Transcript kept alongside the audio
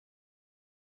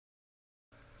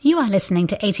You are listening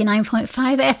to 89.5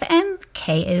 FM,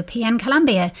 KOPN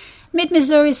Columbia,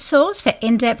 Mid-Missouri's source for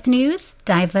in-depth news,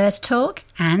 diverse talk,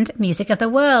 and music of the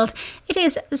world. It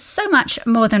is so much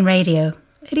more than radio.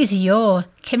 It is your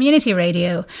community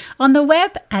radio on the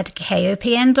web at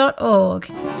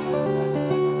kopn.org.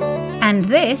 And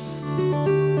this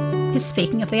is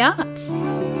Speaking of the Arts.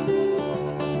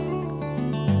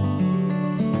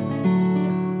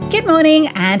 Good morning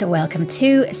and welcome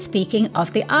to Speaking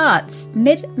of the Arts,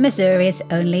 Mid-Missouri's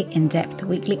only in-depth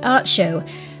weekly art show.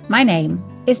 My name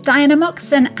is Diana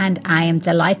Moxon and I am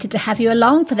delighted to have you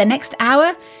along for the next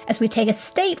hour as we take a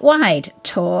statewide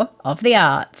tour of the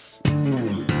arts.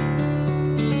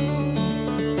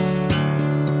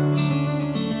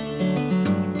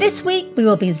 This week we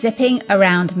will be zipping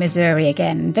around Missouri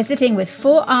again, visiting with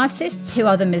 4 artists who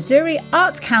are the Missouri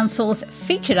Arts Council's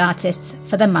featured artists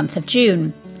for the month of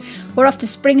June. We're off to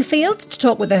Springfield to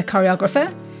talk with a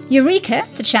choreographer, Eureka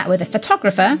to chat with a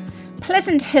photographer,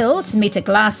 Pleasant Hill to meet a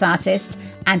glass artist,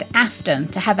 and Afton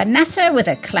to have a natter with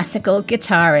a classical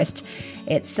guitarist.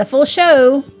 It's a full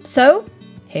show, so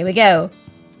here we go.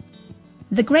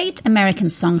 The great American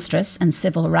songstress and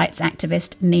civil rights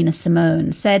activist Nina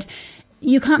Simone said,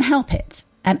 "You can't help it.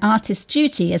 An artist's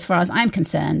duty, as far as I'm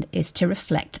concerned, is to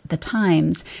reflect the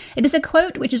times." It is a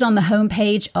quote which is on the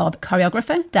homepage of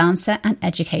choreographer, dancer and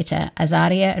educator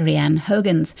Azaria Rianne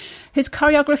Hogans, whose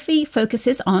choreography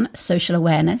focuses on social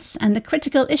awareness and the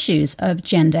critical issues of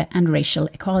gender and racial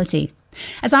equality.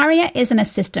 Azaria is an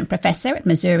assistant professor at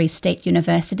Missouri State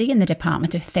University in the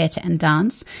Department of Theatre and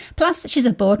Dance. Plus, she's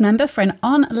a board member for an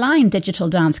online digital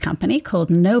dance company called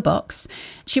NoBox.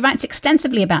 She writes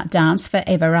extensively about dance for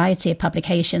a variety of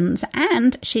publications,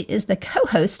 and she is the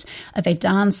co-host of a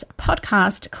dance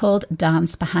podcast called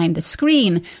Dance Behind the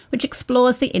Screen, which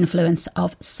explores the influence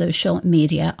of social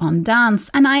media on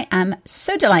dance. And I am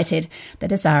so delighted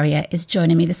that Azaria is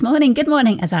joining me this morning. Good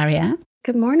morning, Azaria.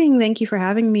 Good morning. Thank you for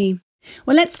having me.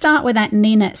 Well, let's start with that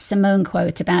Nina Simone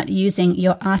quote about using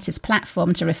your artist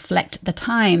platform to reflect the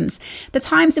times. The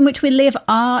times in which we live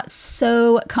are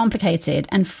so complicated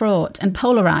and fraught and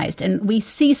polarized, and we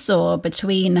seesaw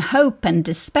between hope and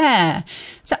despair.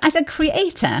 So as a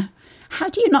creator, how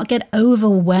do you not get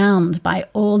overwhelmed by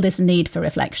all this need for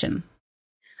reflection?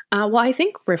 Well, I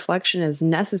think reflection is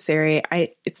necessary.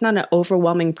 It's not an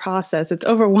overwhelming process. It's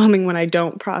overwhelming when I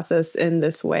don't process in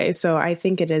this way. So I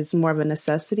think it is more of a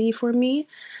necessity for me.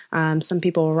 Some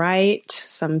people write,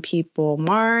 some people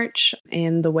march,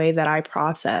 and the way that I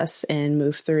process and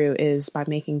move through is by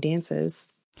making dances.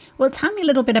 Well, tell me a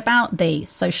little bit about the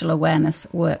social awareness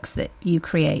works that you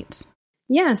create.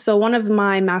 Yeah, so one of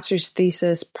my master's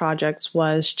thesis projects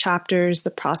was Chapters, the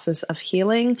Process of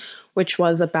Healing, which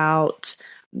was about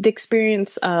the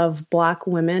experience of Black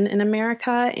women in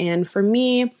America. And for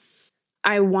me,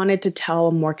 I wanted to tell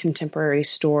a more contemporary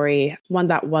story, one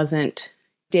that wasn't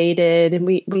dated. And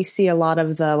we see a lot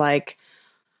of the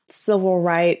civil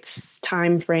rights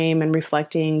time frame and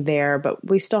reflecting there, but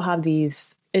we still have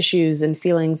these issues and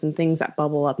feelings and things that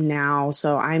bubble up now.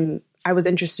 So I was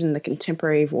interested in the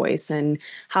contemporary voice and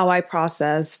how I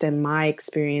processed and my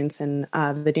experience and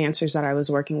the dancers that I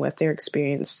was working with, their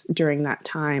experience during that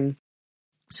time.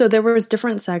 So there was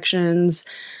different sections,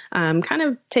 kind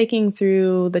of taking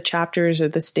through the chapters or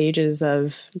the stages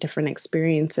of different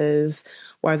experiences,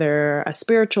 whether a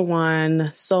spiritual one,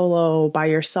 solo, by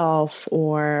yourself,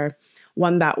 or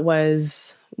one that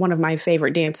was one of my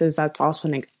favorite dances that's also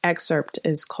an excerpt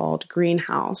is called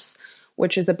Greenhouse,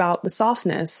 which is about the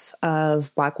softness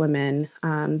of Black women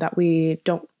that we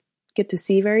don't get to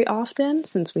see very often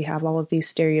since we have all of these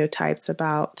stereotypes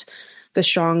about the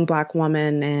strong Black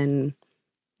woman, and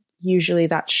usually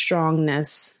that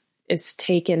strongness is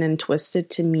taken and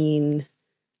twisted to mean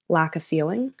lack of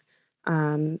feeling.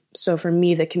 So for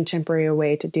me, the contemporary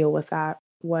way to deal with that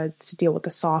was to deal with the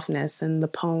softness. And the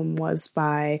poem was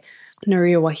by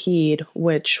Nuria Wahid,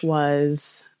 which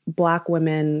was Black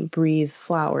Women Breathe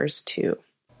Flowers Too.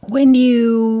 When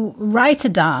you write a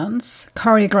dance,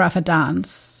 choreograph a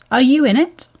dance, are you in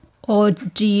it? Or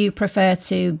do you prefer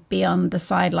to be on the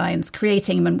sidelines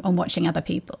creating and watching other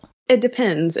people? It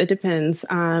depends.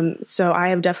 So I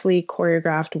have definitely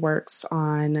choreographed works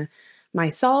on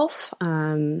myself.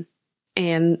 And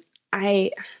if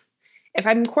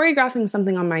I'm choreographing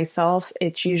something on myself,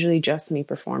 it's usually just me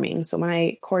performing. So when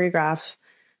I choreograph,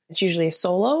 it's usually a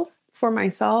solo for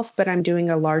myself, but I'm doing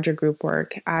a larger group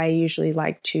work. I usually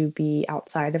like to be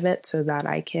outside of it so that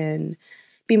I can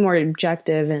be more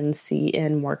objective and see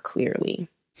in more clearly.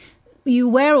 You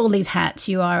wear all these hats.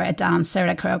 You are a dancer,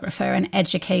 a choreographer, an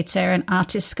educator, an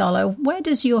artist scholar. Where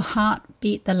does your heart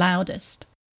beat the loudest?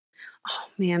 Oh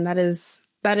man, that is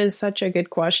That is such a good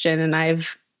question. And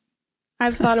I've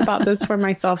thought about this for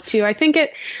myself too. I think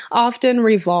it often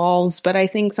revolves, but I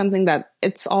think something that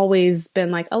it's always been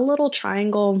like a little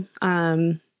triangle.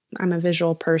 I'm a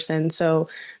visual person. So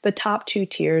the top two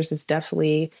tiers is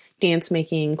definitely dance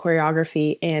making,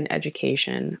 choreography, and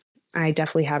education. I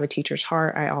definitely have a teacher's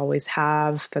heart. I always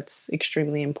have. That's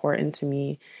extremely important to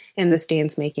me. And this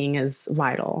dance making is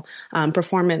vital.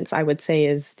 Performance, I would say,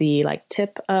 is the like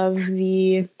tip of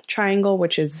the triangle,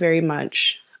 which is very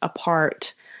much a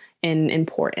part and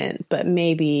important, but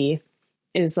maybe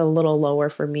is a little lower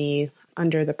for me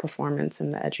under the performance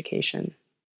and the education.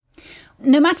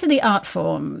 No matter the art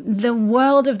form, the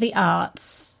world of the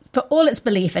arts, for all its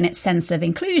belief in its sense of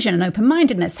inclusion and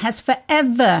open-mindedness, has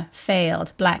forever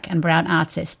failed Black and brown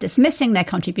artists, dismissing their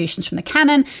contributions from the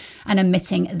canon and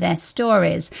omitting their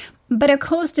stories. But of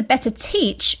course, to better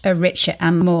teach a richer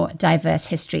and more diverse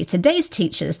history, today's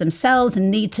teachers themselves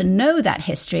need to know that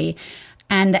history.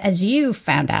 And as you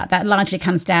found out, that largely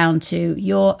comes down to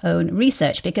your own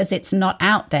research because it's not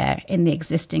out there in the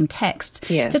existing text.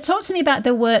 Yes. So talk to me about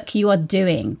the work you are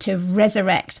doing to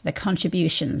resurrect the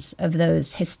contributions of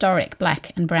those historic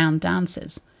Black and brown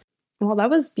dancers. Well, that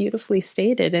was beautifully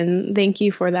stated. And thank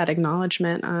you for that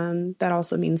acknowledgement. That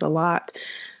also means a lot.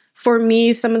 For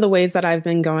me, some of the ways that I've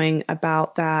been going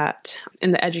about that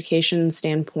in the education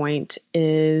standpoint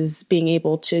is being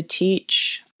able to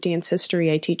teach dance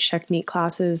history. I teach technique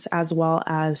classes as well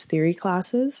as theory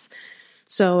classes.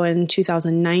 So in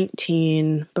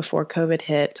 2019, before COVID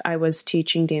hit, I was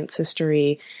teaching dance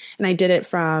history, and I did it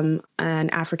from an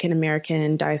African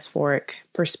American diasporic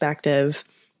perspective.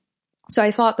 So I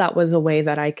thought that was a way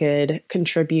that I could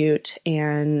contribute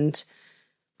and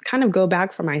kind of go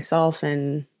back for myself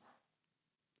and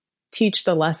teach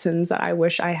the lessons that I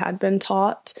wish I had been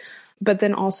taught, but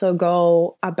then also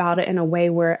go about it in a way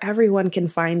where everyone can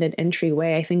find an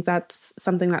entryway. I think that's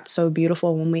something that's so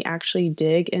beautiful when we actually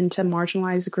dig into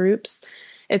marginalized groups.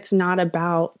 It's not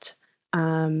about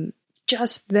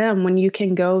just them. When you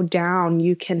can go down,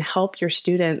 you can help your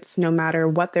students, no matter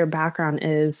what their background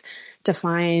is, to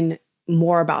find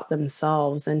more about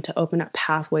themselves and to open up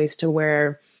pathways to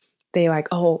where they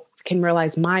can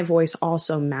realize my voice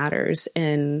also matters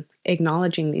in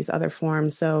acknowledging these other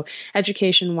forms. So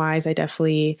education-wise, I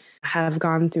definitely have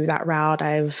gone through that route.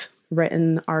 I've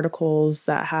written articles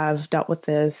that have dealt with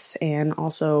this and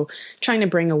also trying to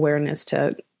bring awareness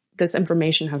to this.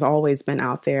 Information has always been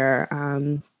out there.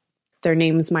 Their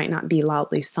names might not be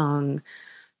loudly sung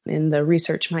and the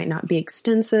research might not be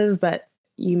extensive, but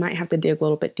you might have to dig a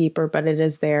little bit deeper, but it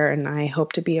is there. And I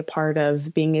hope to be a part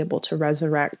of being able to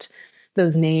resurrect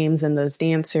those names and those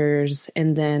dancers.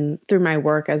 And then through my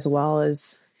work, as well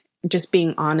as just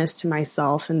being honest to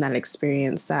myself and that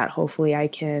experience, that hopefully I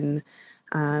can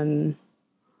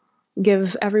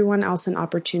give everyone else an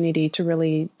opportunity to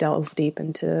really delve deep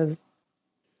into,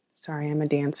 I'm a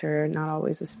dancer, not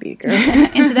always a speaker.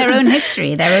 Into their own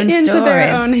history, their own Into stories.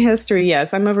 their own history,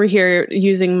 yes. I'm over here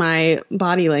using my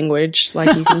body language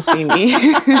like you can see me.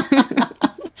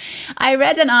 I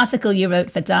read an article you wrote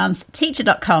for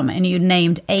danceteacher.com, and you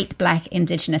named 8 Black,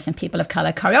 Indigenous and people of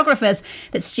color choreographers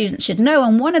that students should know.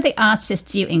 And one of the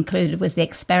artists you included was the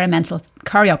experimental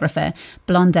choreographer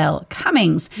Blondell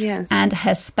Cummings. Yes. And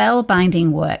her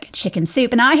spellbinding work, Chicken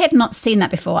Soup. And I had not seen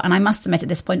that before. And I must admit at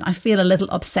this point, I feel a little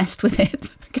obsessed with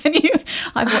it.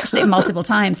 I've watched it multiple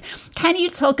times. Can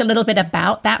you talk a little bit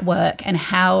about that work and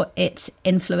how it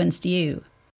influenced you?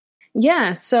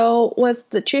 Yeah, so with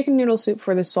the Chicken Noodle Soup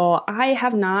for the Soul, I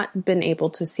have not been able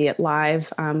to see it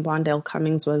live. Blondell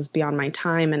Cummings was beyond my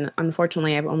time, and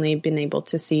unfortunately, I've only been able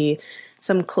to see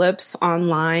some clips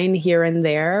online here and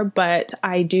there, but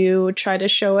I do try to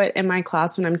show it in my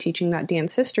class when I'm teaching that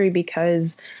dance history,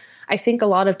 because I think a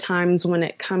lot of times when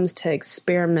it comes to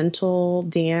experimental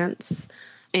dance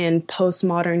and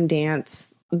postmodern dance,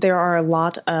 there are a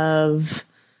lot of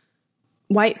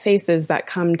white faces that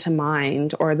come to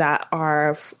mind or that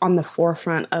are on the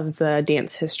forefront of the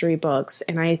dance history books.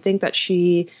 And I think that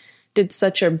she did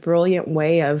such a brilliant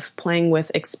way of playing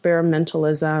with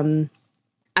experimentalism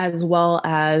as well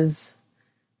as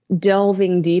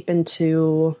delving deep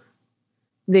into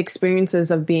the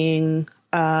experiences of being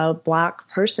a Black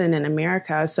person in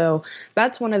America. So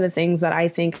that's one of the things that I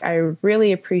think I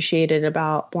really appreciated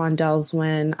about Blondell's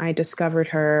when I discovered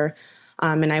her.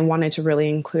 And I wanted to really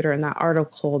include her in that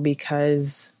article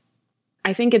because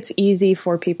I think it's easy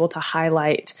for people to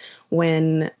highlight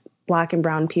when Black and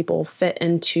brown people fit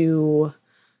into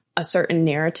a certain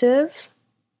narrative,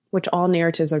 which all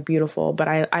narratives are beautiful, but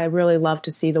I really love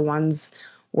to see the ones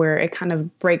where it kind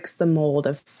of breaks the mold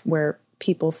of where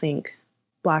people think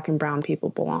Black and brown people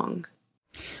belong.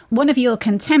 One of your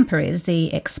contemporaries,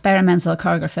 the experimental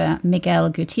choreographer Miguel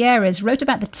Gutierrez, wrote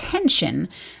about the tension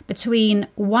between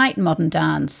white modern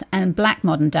dance and black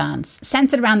modern dance,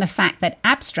 centered around the fact that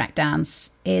abstract dance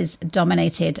is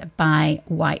dominated by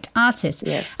white artists.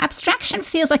 Yes. Abstraction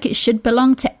feels like it should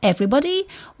belong to everybody.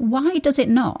 Why does it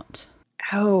not?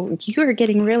 Oh, you are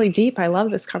getting really deep. I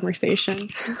love this conversation.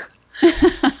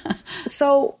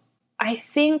 So I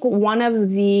think one of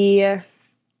the...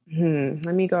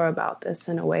 let me go about this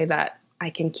in a way that I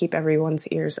can keep everyone's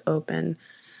ears open.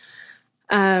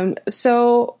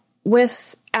 So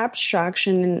with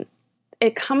abstraction,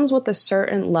 it comes with a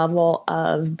certain level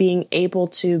of being able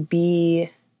to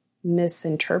be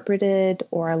misinterpreted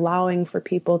or allowing for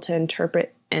people to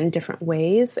interpret in different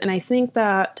ways. And I think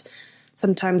that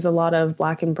sometimes a lot of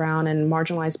Black and brown and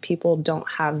marginalized people don't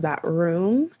have that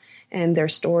room, and their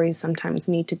stories sometimes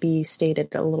need to be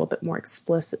stated a little bit more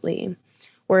explicitly.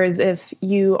 Whereas if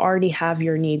you already have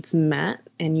your needs met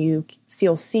and you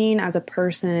feel seen as a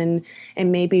person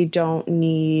and maybe don't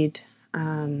need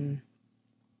to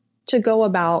go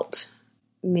about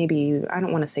maybe, I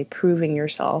don't want to say proving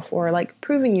yourself or like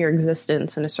proving your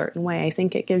existence in a certain way, I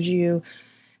think it gives you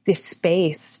this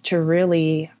space to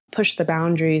really push the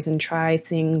boundaries and try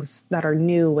things that are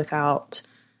new without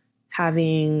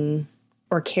having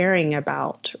or caring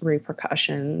about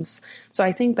repercussions. So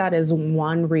I think that is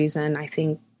one reason I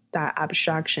think that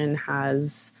abstraction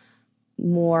has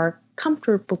more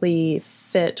comfortably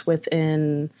fit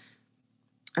within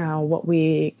what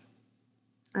we,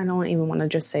 I don't even want to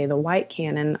just say the white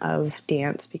canon of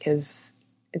dance because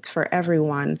it's for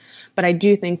everyone. But I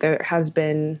do think there has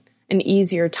been an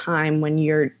easier time when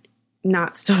you're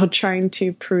not still trying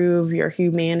to prove your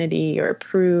humanity or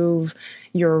prove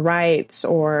your rights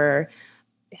or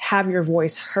have your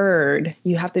voice heard.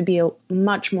 You have to be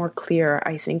much more clear,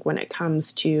 I think, when it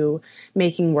comes to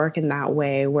making work in that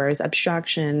way. Whereas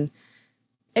abstraction,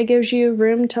 it gives you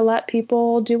room to let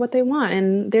people do what they want.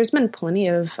 And there's been plenty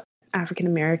of African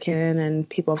American and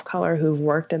people of color who've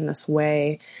worked in this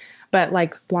way. But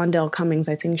like Blondell Cummings,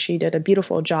 I think she did a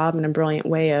beautiful job and a brilliant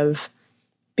way of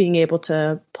being able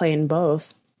to play in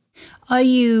both. Are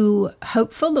you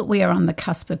hopeful that we are on the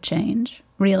cusp of change,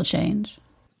 real change?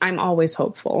 I'm always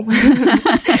hopeful.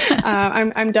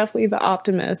 I'm definitely the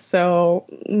optimist. So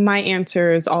my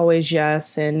answer is always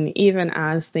yes. And even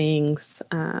as things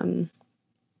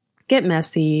get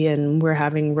messy and we're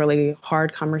having really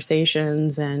hard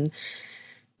conversations and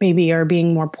maybe are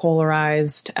being more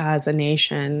polarized as a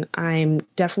nation, I'm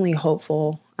definitely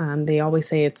hopeful. They always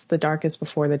say it's the darkest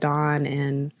before the dawn,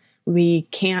 and we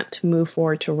can't move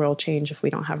forward to real change if we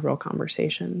don't have real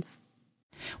conversations.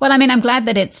 Well, I mean, I'm glad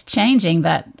that it's changing,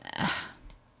 but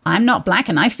I'm not Black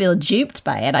and I feel duped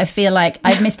by it. I feel like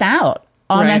I've missed out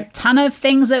on Right. a ton of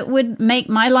things that would make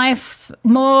my life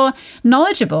more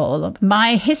knowledgeable,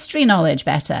 my history knowledge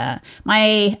better,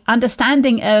 my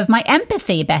understanding of my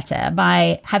empathy better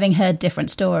by having heard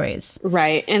different stories.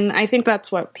 Right. And I think that's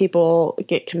what people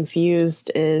get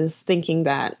confused, is thinking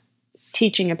that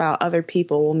teaching about other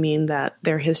people will mean that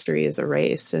their history is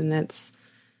erased. And that's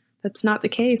not the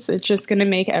case. It's just going to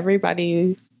make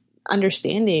everybody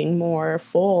understanding more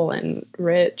full and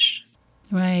rich.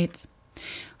 Right.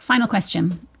 Final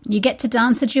question. You get to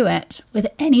dance a duet with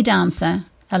any dancer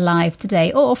alive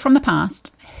today or from the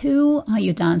past. Who are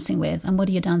you dancing with and what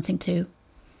are you dancing to?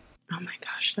 Oh my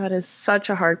gosh, that is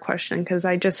such a hard question because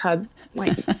I just had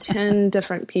like 10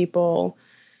 different people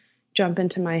jump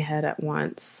into my head at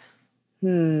once.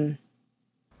 You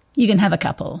can have a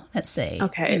couple. Let's see.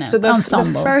 Okay, so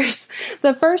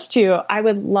the first two, I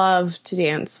would love to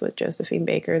dance with Josephine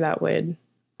Baker. That would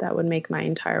make my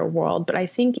entire world. But I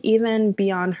think even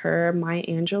beyond her, Maya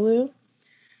Angelou,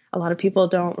 a lot of people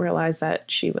don't realize that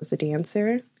she was a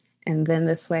dancer. And then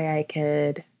this way I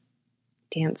could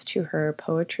dance to her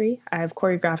poetry. I've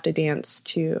choreographed a dance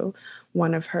to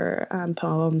one of her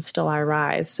poems, Still I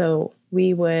Rise. So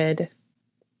we would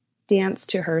dance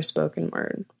to her spoken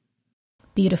word.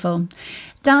 Beautiful.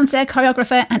 Dancer,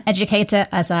 choreographer, and educator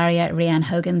Azaria Rian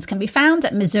Hogans can be found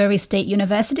at Missouri State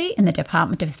University in the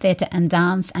Department of Theatre and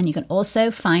Dance, and you can also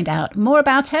find out more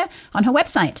about her on her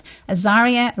website,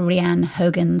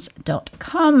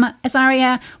 azariarianhogans.com.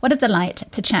 Azaria, what a delight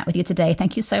to chat with you today.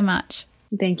 Thank you so much.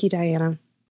 Thank you, Diana.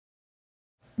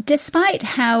 Despite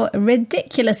how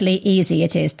ridiculously easy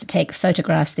it is to take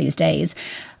photographs these days,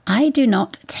 I do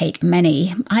not take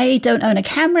many. I don't own a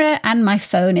camera and my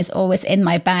phone is always in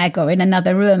my bag or in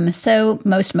another room, so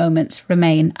most moments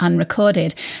remain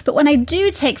unrecorded. But when I do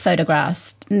take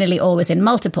photographs, nearly always in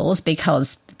multiples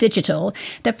because digital,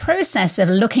 the process of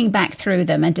looking back through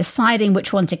them and deciding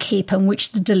which one to keep and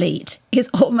which to delete is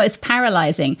almost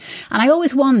paralyzing. And I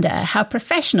always wonder how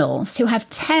professionals who have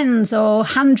tens or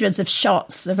hundreds of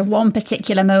shots of one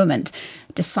particular moment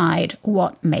decide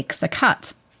what makes the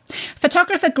cut.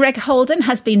 Photographer Greg Holden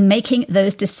has been making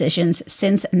those decisions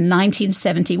since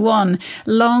 1971,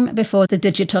 long before the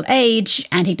digital age,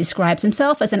 and he describes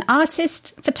himself as an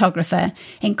artist, photographer,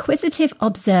 inquisitive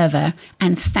observer,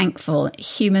 and thankful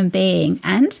human being.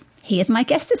 And he is my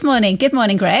guest this morning. Good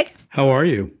morning, Greg. How are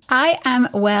you? I am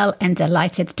well and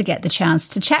delighted to get the chance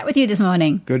to chat with you this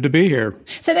morning. Good to be here.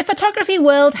 So the photography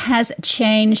world has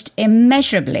changed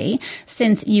immeasurably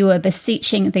since you were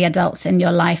beseeching the adults in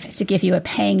your life to give you a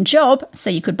paying job so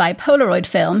you could buy Polaroid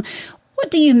film. What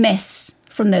do you miss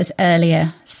from those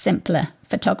earlier, simpler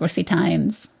photography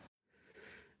times?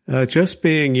 Just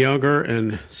being younger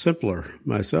and simpler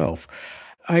myself.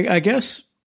 I guess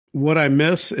what I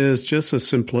miss is just the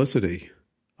simplicity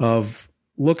of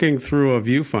looking through a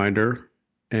viewfinder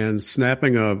and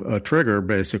snapping a trigger,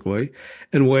 basically,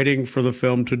 and waiting for the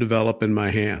film to develop in my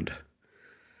hand.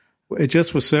 It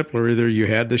just was simpler. Either you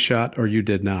had the shot or you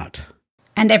did not.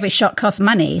 And every shot cost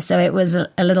money, so it was a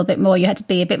little bit more. You had to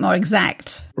be a bit more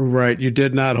exact. Right. You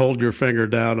did not hold your finger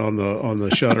down on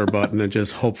the shutter button and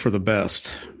just hope for the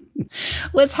best.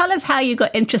 Well, tell us how you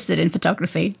got interested in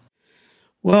photography.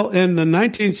 Well, in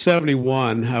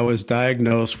 1971, I was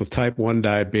diagnosed with type 1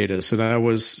 diabetes, and I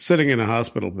was sitting in a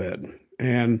hospital bed.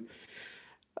 And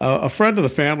a friend of the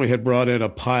family had brought in a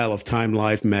pile of Time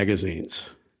Life magazines.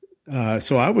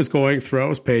 So I was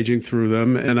paging through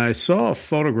them, and I saw a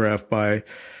photograph by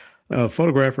a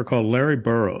photographer called Larry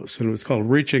Burroughs, and it was called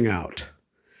Reaching Out.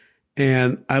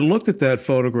 And I looked at that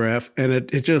photograph, and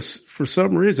it just, for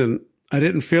some reason, I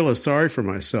didn't feel as sorry for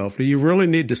myself. You really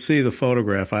need to see the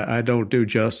photograph. I don't do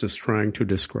justice trying to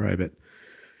describe it.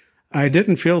 I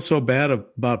didn't feel so bad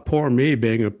about poor me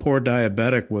being a poor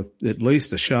diabetic with at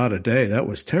least a shot a day. That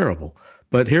was terrible.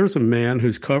 But here's a man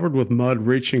who's covered with mud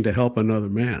reaching to help another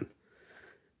man.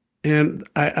 And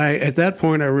I at that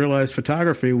point, I realized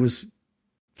photography was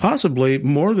possibly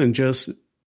more than just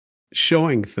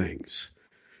showing things.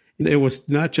 It was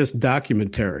not just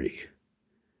documentary.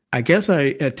 I guess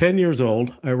at 10 years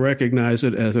old, I recognized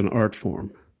it as an art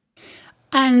form.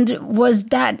 And was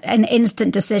that an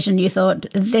instant decision? You thought,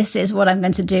 this is what I'm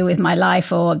going to do with my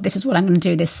life, or this is what I'm going to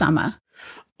do this summer?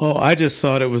 Oh, I just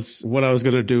thought it was what I was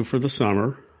going to do for the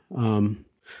summer.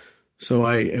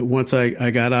 So once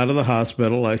I got out of the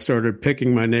hospital, I started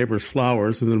picking my neighbors'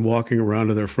 flowers and then walking around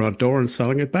to their front door and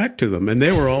selling it back to them. And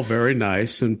they were all very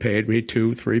nice and paid me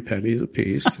 2-3 pennies a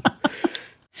piece.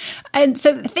 And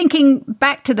so thinking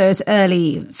back to those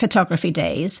early photography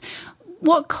days,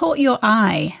 what caught your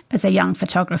eye as a young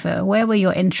photographer? Where were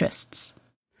your interests?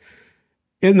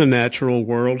 In the natural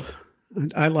world.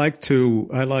 I like to,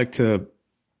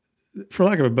 for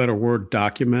lack of a better word,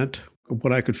 document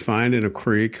what I could find in a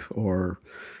creek or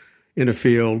in a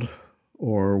field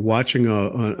or watching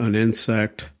an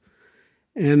insect.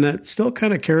 And that still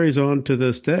kind of carries on to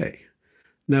this day.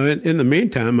 Now, in the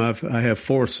meantime, I have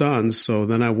 4 sons, so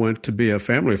then I went to be a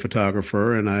family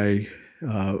photographer, and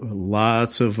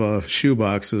lots of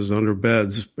shoeboxes under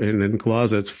beds and in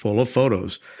closets full of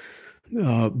photos.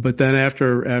 But then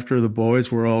after the boys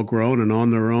were all grown and on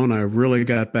their own, I really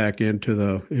got back into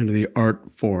the art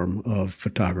form of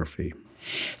photography.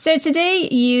 So today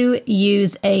you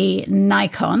use a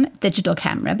Nikon digital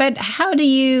camera, but how do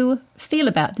you feel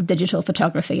about the digital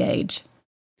photography age?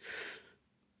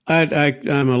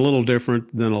 I'm a little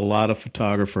different than a lot of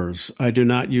photographers. I do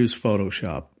not use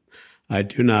Photoshop. I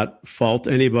do not fault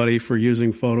anybody for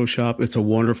using Photoshop. It's a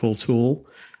wonderful tool.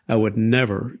 I would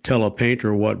never tell a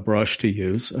painter what brush to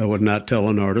use. I would not tell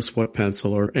an artist what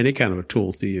pencil or any kind of a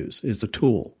tool to use. It's a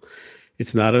tool.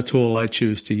 It's not a tool I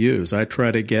choose to use. I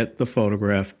try to get the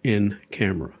photograph in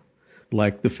camera,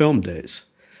 like the film days.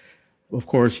 Of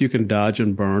course, you can dodge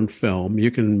and burn film.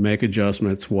 You can make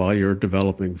adjustments while you're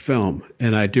developing film.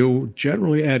 And I do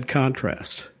generally add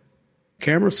contrast.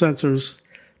 Camera sensors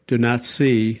do not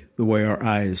see the way our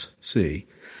eyes see.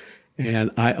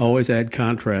 And I always add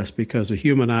contrast because a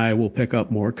human eye will pick up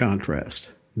more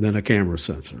contrast than a camera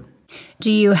sensor.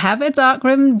 Do you have a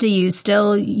darkroom? Do you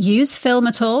still use film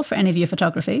at all for any of your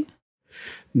photography?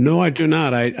 No, I do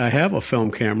not. I have a film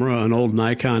camera, an old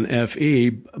Nikon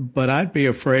FE, but I'd be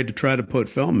afraid to try to put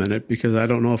film in it because I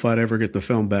don't know if I'd ever get the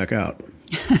film back out.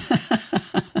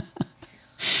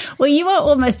 Well, you are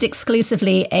almost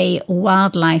exclusively a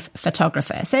wildlife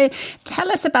photographer. So tell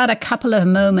us about a couple of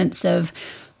moments of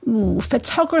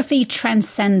photography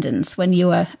transcendence when you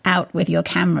were out with your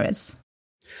cameras.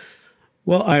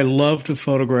 Well, I love to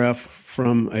photograph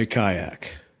from a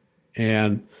kayak.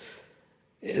 And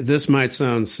this might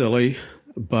sound silly,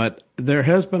 but there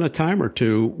has been a time or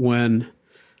two when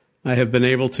I have been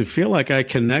able to feel like I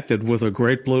connected with a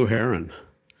great blue heron.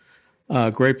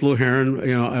 Great blue heron,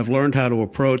 I've learned how to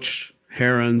approach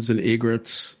herons and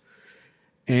egrets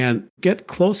and get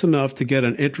close enough to get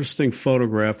an interesting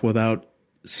photograph without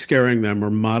scaring them or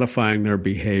modifying their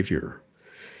behavior.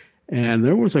 And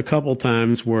there was a couple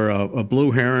times where a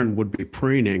blue heron would be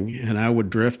preening, and I would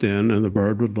drift in, and the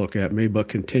bird would look at me, but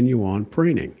continue on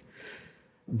preening.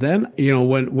 Then,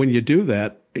 when you do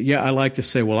that, I like to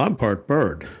say, well, I'm part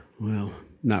bird. Well,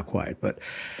 not quite, but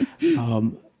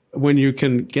when you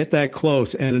can get that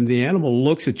close and the animal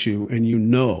looks at you and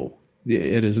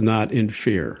it is not in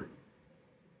fear,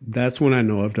 that's when I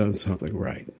know I've done something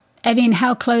right. I mean,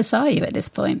 how close are you at this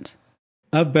point?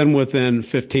 I've been within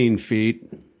 15 feet.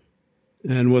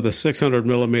 And with a 600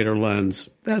 millimeter lens,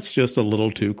 that's just a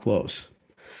little too close.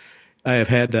 I have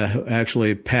had to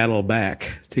actually paddle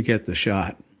back to get the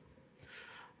shot.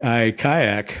 I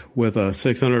kayak with a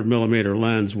 600 millimeter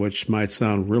lens, which might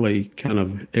sound really kind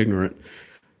of ignorant,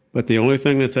 but the only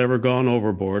thing that's ever gone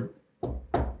overboard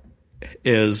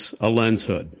is a lens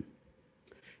hood.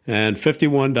 And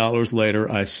 $51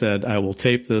 later, I said, I will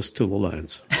tape this to the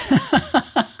lens.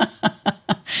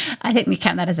 I think we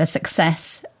count that as a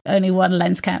success. Only one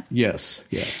lens cap. Yes.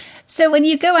 So when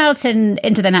you go out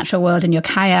into the natural world in your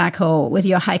kayak or with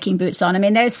your hiking boots on, I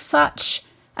mean, there's such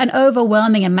an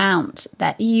overwhelming amount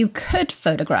that you could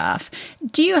photograph.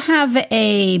 Do you have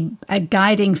a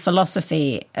guiding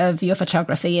philosophy of your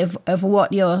photography, of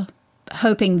what you're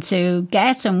hoping to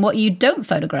get and what you don't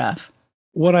photograph?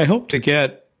 What I hope to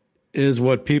get is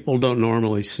what people don't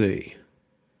normally see.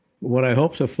 What I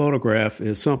hope to photograph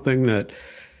is something that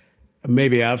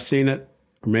maybe I've seen it,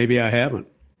 or maybe I haven't.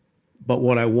 But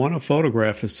what I want to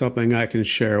photograph is something I can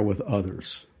share with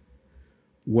others,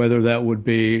 whether that would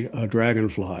be a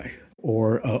dragonfly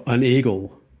or an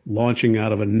eagle launching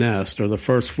out of a nest, or the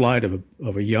first flight of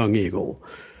a young eagle,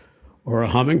 or a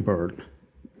hummingbird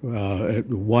at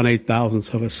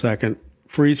 1/8,000th of a second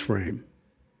freeze frame.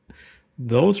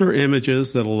 Those are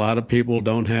images that a lot of people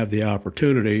don't have the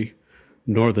opportunity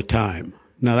nor the time.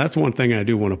 Now, that's one thing I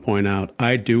do want to point out.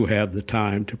 I do have the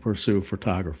time to pursue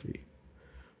photography.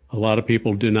 A lot of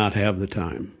people do not have the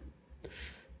time.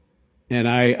 And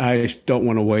I don't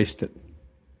want to waste it.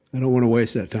 I don't want to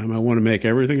waste that time. I want to make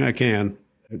everything I can,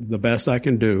 the best I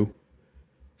can do,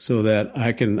 so that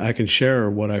I can share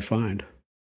what I find.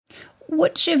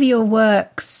 Which of your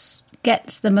works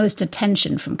gets the most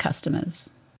attention from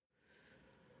customers?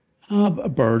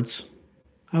 Birds.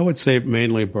 I would say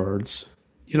mainly birds.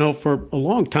 For a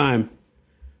long time,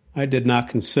 I didn't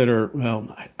consider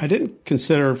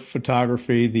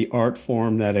photography the art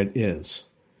form that it is.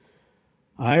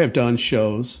 I have done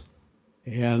shows,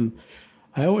 and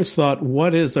I always thought,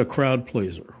 what is a crowd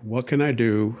pleaser? What can I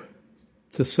do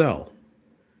to sell?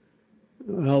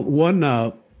 Well,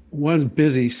 one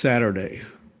busy Saturday,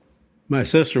 my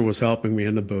sister was helping me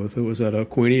in the booth. It was at a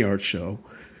Queenie Art Show.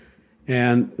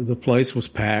 And the place was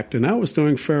packed, and I was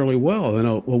doing fairly well. And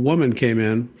a woman came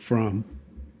in from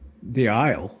the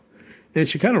aisle, and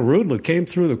she kind of rudely came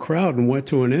through the crowd and went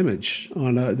to an image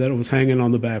that was hanging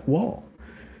on the back wall.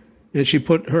 And she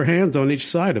put her hands on each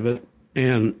side of it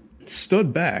and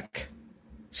stood back,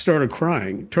 started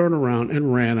crying, turned around,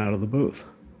 and ran out of the booth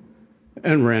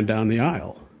and ran down the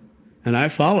aisle. And I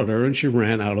followed her, and she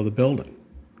ran out of the building.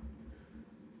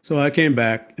 So I came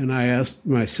back and I asked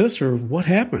my sister, what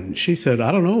happened? She said,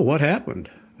 I don't know what happened.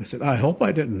 I said, I hope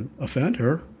I didn't offend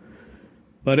her.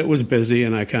 But it was busy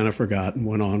and I kind of forgot and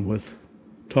went on with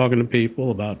talking to people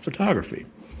about photography.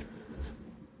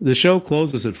 The show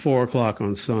closes at 4 o'clock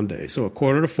on Sunday. So at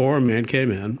 3:45, a man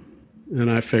came in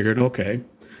and I figured, okay,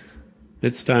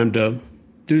 it's time to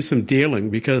do some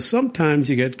dealing, because sometimes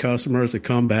you get customers that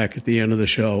come back at the end of the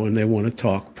show and they want to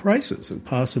talk prices and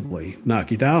possibly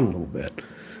knock you down a little bit.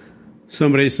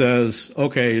 Somebody says,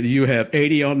 okay, you have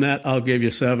 80 on that, I'll give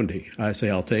you 70. I say,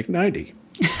 I'll take 90.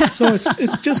 So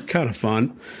it's just kind of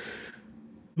fun.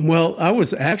 Well, I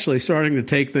was actually starting to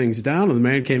take things down, and the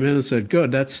man came in and said, good,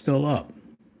 that's still up.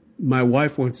 My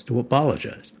wife wants to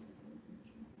apologize.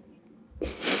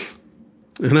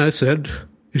 And I said,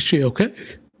 is she okay?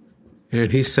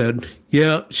 And he said,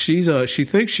 yeah, she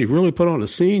thinks she really put on a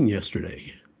scene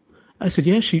yesterday. I said,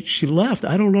 yeah, she left.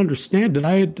 I don't understand. Did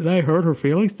I hurt her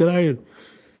feelings?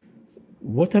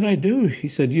 What did I do? He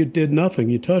said, you did nothing.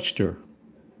 You touched her.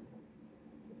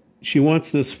 She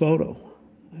wants this photo.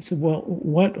 I said, well,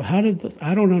 what? How did this?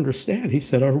 I don't understand. He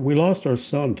said, we lost our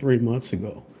son 3 months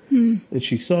ago, and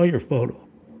she saw your photo.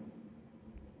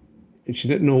 and she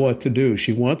didn't know what to do.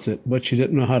 She wants it, but she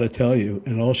didn't know how to tell you,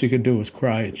 and all she could do was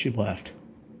cry, and she left.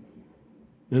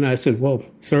 And I said, well,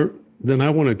 sir, then I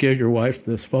want to give your wife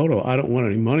this photo. I don't want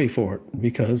any money for it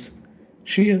because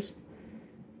she has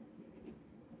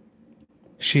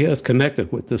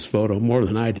connected with this photo more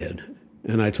than I did.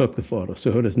 And I took the photo.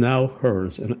 So it is now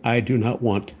hers, and I do not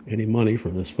want any money for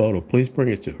this photo. Please bring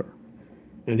it to her.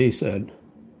 And he said,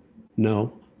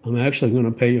 no, I'm actually going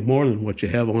to pay you more than what you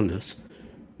have on this.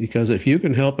 Because if you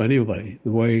can help anybody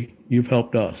the way you've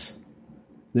helped us,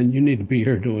 then you need to be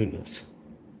here doing this.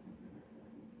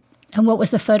 And what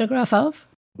was the photograph of?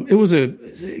 It was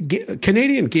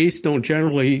Canadian geese don't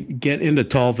generally get into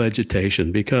tall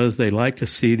vegetation because they like to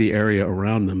see the area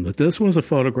around them. But this was a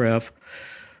photograph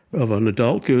of an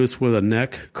adult goose with a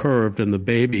neck curved, and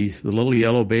the little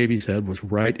yellow baby's head was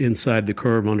right inside the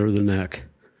curve under the neck.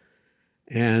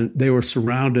 And they were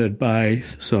surrounded by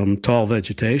some tall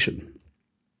vegetation.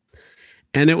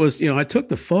 And it was, I took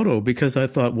the photo because I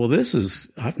thought, well,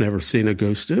 I've never seen a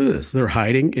goose do this. They're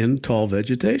hiding in tall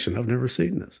vegetation. I've never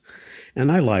seen this.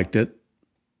 And I liked it.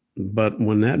 But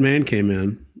when that man came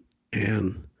in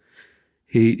and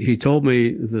he told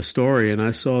me the story, and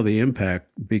I saw the impact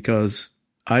because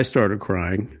I started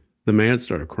crying. The man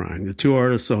started crying. The two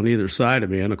artists on either side of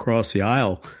me and across the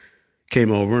aisle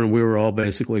came over, and we were all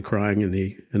basically crying in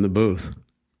the booth.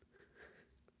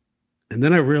 And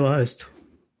then I realized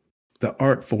the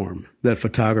art form that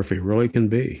photography really can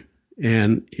be.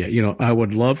 And, I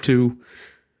would love to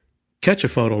catch a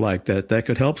photo like that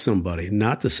could help somebody,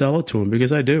 not to sell it to them,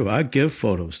 because I do. I give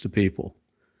photos to people.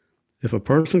 If a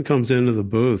person comes into the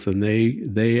booth and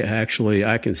they actually,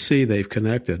 I can see they've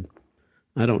connected,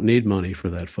 I don't need money for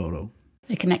that photo.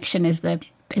 The connection is the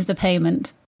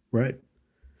payment. Right.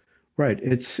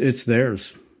 It's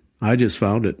theirs. I just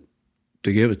found it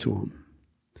to give it to them.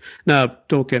 Now,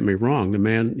 don't get me wrong. The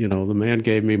man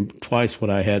gave me twice what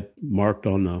I had marked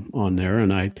on there,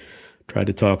 and I tried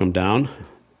to talk him down.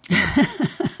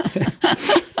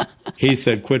 He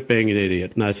said, "Quit being an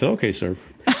idiot." And I said, "Okay, sir."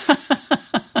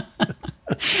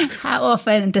 How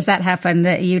often does that happen,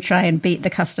 that you try and beat the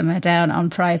customer down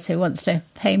on price who wants to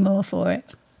pay more for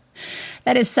it?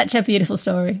 That is such a beautiful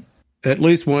story. At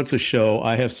least once a show,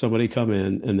 I have somebody come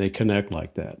in and they connect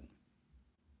like that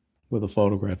with a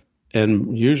photograph,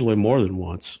 and usually more than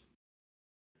once.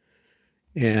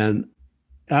 And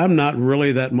I'm not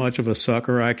really that much of a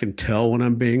sucker. I can tell when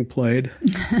I'm being played,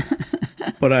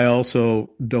 but I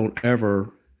also don't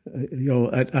ever,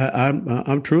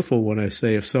 I'm truthful when I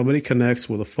say if somebody connects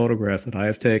with a photograph that I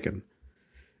have taken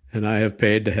and I have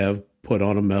paid to have put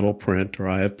on a metal print, or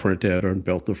I have printed or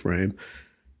built the frame,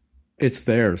 it's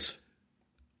theirs.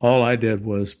 All I did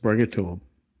was bring it to them.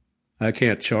 I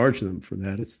can't charge them for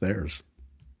that. It's theirs.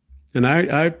 And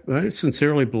I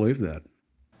sincerely believe that.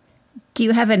 Do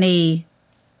you have any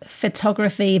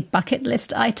photography bucket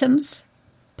list items?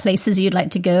 Places you'd like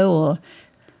to go, or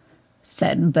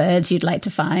certain birds you'd like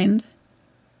to find?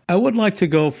 I would like to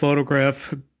go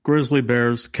photograph grizzly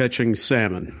bears catching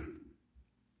salmon.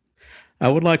 I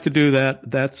would like to do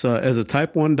that. That's as a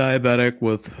type 1 diabetic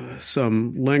with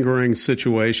some lingering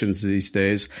situations these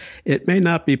days. It may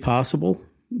not be possible,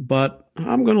 but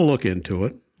I'm going to look into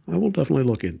it. I will definitely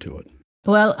look into it.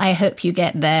 Well, I hope you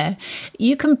get there.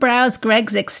 You can browse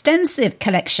Greg's extensive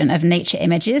collection of nature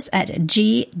images at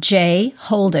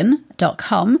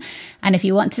gjholden.com. And if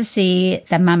you want to see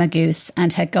the mama goose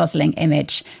and her gosling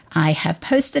image, I have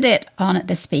posted it on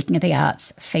the Speaking of the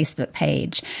Arts Facebook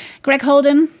page. Greg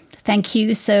Holden, thank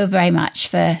you so very much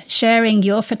for sharing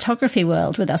your photography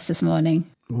world with us this morning.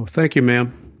 Well, thank you,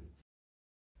 ma'am.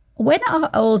 When our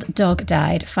old dog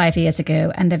died 5 years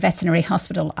ago and the veterinary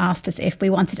hospital asked us if we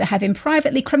wanted to have him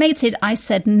privately cremated, I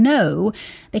said no,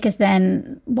 because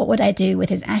then what would I do with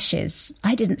his ashes?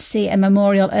 I didn't see a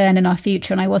memorial urn in our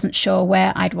future, and I wasn't sure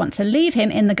where I'd want to leave him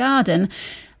in the garden.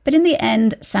 But in the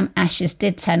end, some ashes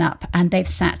did turn up, and they've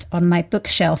sat on my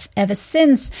bookshelf ever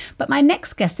since. But my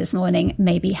next guest this morning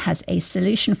maybe has a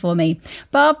solution for me.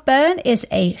 Barb Byrne is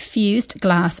a fused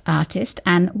glass artist,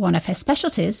 and one of her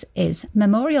specialties is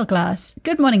memorial glass.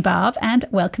 Good morning, Barb, and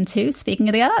welcome to Speaking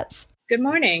of the Arts. Good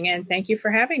morning, and thank you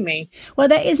for having me. Well,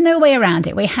 there is no way around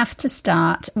it. We have to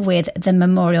start with the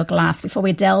memorial glass before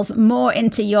we delve more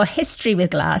into your history with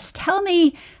glass. Tell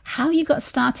me how you got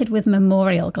started with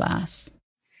memorial glass.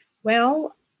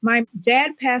 Well, my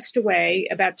dad passed away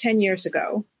about 10 years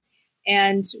ago,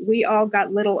 and we all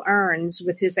got little urns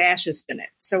with his ashes in it.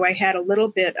 So I had a little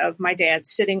bit of my dad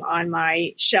sitting on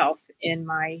my shelf in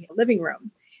my living room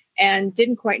and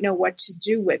didn't quite know what to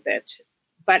do with it,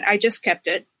 but I just kept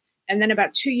it. And then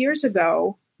about 2 years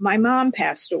ago, my mom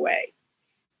passed away,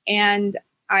 and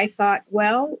I thought,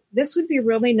 well, this would be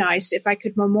really nice if I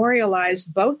could memorialize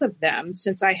both of them,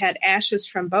 since I had ashes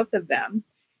from both of them.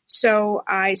 So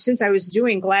since I was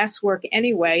doing glass work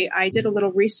anyway, I did a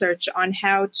little research on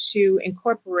how to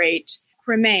incorporate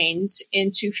cremains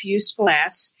into fused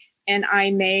glass. And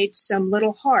I made some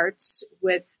little hearts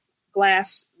with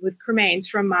glass with cremains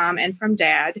from Mom and from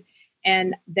Dad.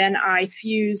 And then I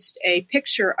fused a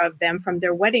picture of them from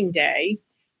their wedding day,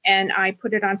 and I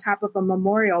put it on top of a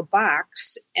memorial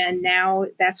box. And now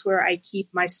that's where I keep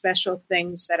my special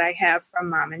things that I have from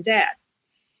Mom and Dad.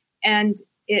 And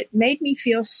it made me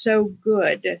feel so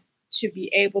good to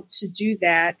be able to do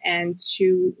that and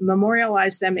to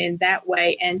memorialize them in that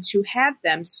way and to have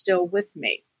them still with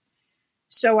me.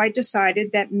 So I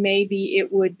decided that maybe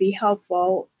it would be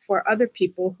helpful for other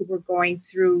people who were going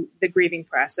through the grieving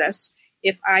process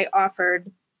if I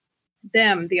offered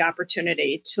them the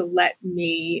opportunity to let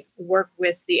me work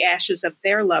with the ashes of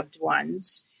their loved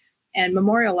ones and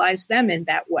memorialize them in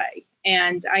that way.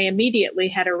 And I immediately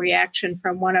had a reaction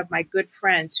from one of my good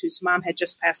friends whose mom had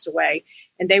just passed away,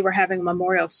 and they were having a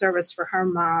memorial service for her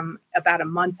mom about a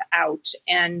month out.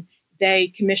 And they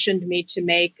commissioned me to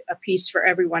make a piece for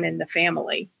everyone in the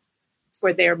family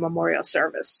for their memorial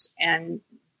service. And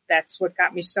that's what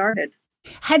got me started.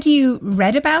 Had you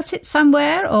read about it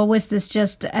somewhere, or was this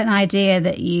just an idea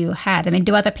that you had? I mean,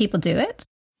 do other people do it?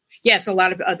 Yes, a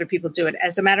lot of other people do it.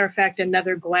 As a matter of fact,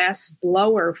 another glass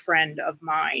blower friend of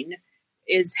mine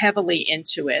is heavily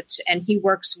into it, and he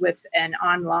works with an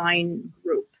online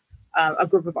group, a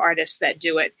group of artists that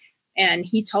do it. And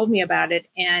he told me about it,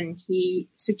 and he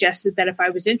suggested that if I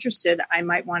was interested, I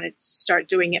might want to start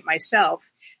doing it myself.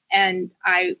 And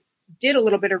I did a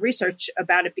little bit of research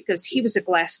about it because he was a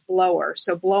glass blower.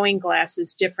 So blowing glass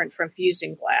is different from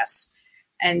fusing glass.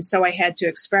 And so I had to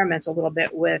experiment a little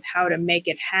bit with how to make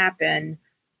it happen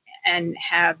and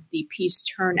have the piece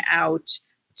turn out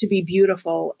to be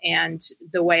beautiful and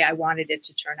the way I wanted it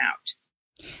to turn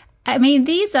out. I mean,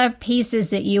 these are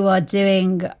pieces that you are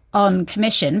doing on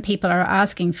commission. People are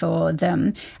asking for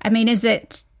them. I mean,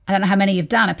 I don't know how many you've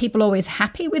done. Are people always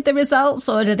happy with the results,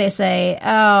 or do they say,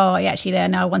 oh, actually,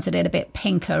 no, I wanted it a bit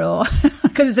pinker, or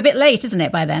because it's a bit late, isn't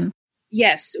it, by then?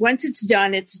 Yes. Once it's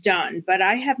done, it's done. But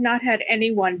I have not had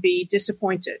anyone be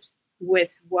disappointed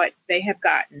with what they have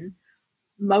gotten.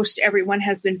 Most everyone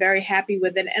has been very happy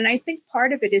with it. And I think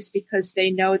part of it is because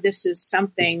they know this is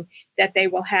something that they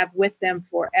will have with them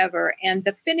forever. And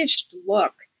the finished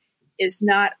look is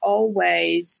not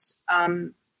always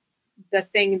the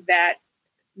thing that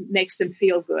makes them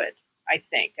feel good, I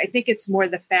think. I think it's more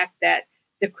the fact that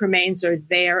the cremains are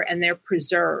there and they're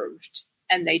preserved,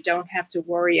 and they don't have to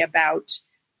worry about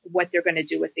what they're going to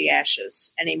do with the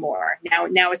ashes anymore.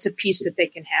 Now it's a piece that they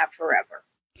can have forever.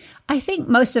 I think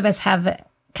most of us have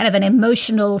kind of an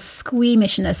emotional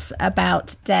squeamishness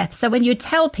about death. So when you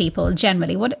tell people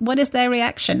generally, what is their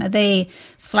reaction? Are they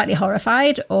slightly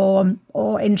horrified or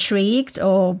intrigued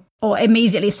or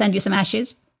immediately send you some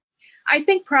ashes? I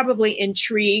think probably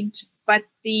intrigued, but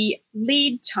the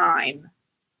lead time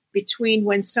between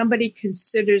when somebody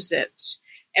considers it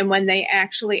and when they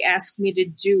actually ask me to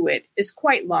do it is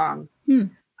quite long.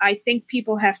 I think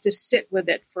people have to sit with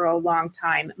it for a long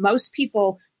time. Most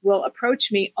people will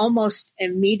approach me almost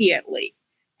immediately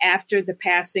after the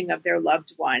passing of their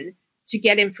loved one to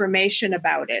get information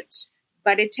about it,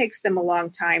 but it takes them a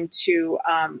long time to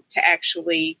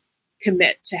actually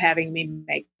commit to having me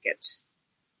make it.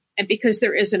 And because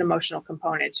there is an emotional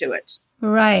component to it.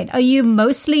 Right. Are you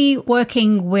mostly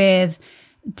working with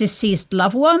deceased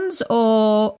loved ones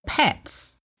or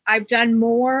pets? I've done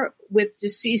more with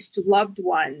deceased loved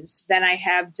ones than I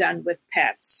have done with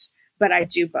pets, but I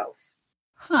do both.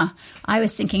 I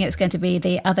was thinking it was going to be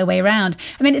the other way around.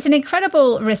 I mean, it's an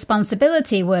incredible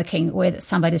responsibility working with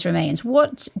somebody's remains.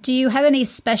 Do you have any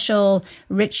special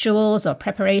rituals or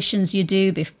preparations you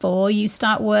do before you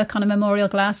start work on a memorial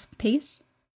glass piece?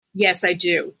 Yes, I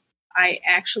do. I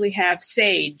actually have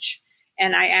sage,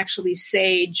 and I actually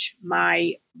sage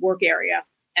my work area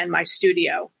and my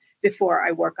studio before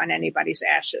I work on anybody's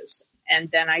ashes. And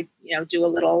then I, do a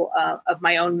little of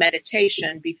my own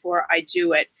meditation before I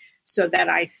do it, so that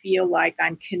I feel like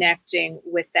I'm connecting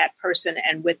with that person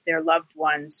and with their loved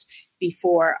ones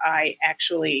before I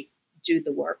actually do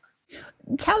the work.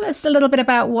 Tell us a little bit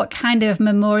about what kind of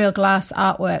memorial glass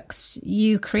artworks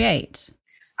you create.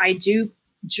 I do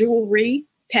jewelry,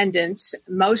 pendants,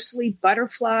 mostly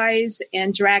butterflies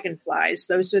and dragonflies.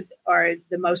 Those are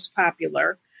the most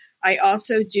popular. I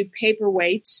also do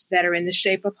paperweights that are in the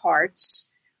shape of hearts.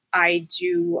 I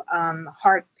do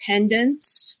heart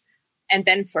pendants. And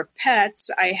then for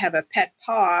pets, I have a pet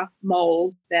paw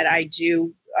mold that I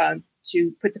do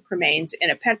to put the cremains in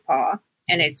a pet paw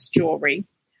and its jewelry.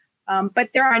 But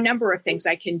there are a number of things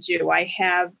I can do. I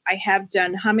have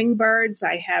done hummingbirds.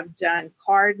 I have done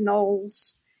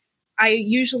cardinals. I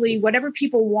usually, whatever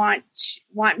people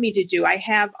want me to do, I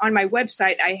have on my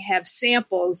website, I have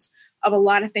samples of a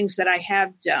lot of things that I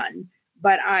have done,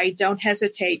 but I don't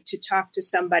hesitate to talk to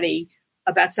somebody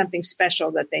about something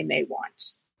special that they may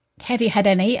want. Have you had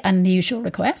any unusual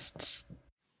requests?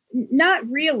 Not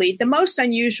really. The most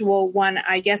unusual one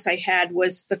I guess I had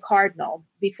was the cardinal.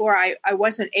 Before I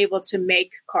wasn't able to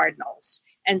make cardinals,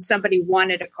 and somebody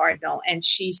wanted a cardinal, and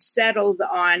she settled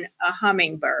on a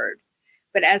hummingbird.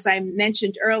 But as I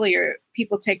mentioned earlier,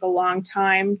 people take a long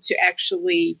time to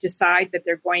actually decide that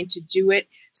they're going to do it.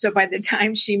 So by the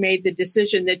time she made the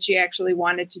decision that she actually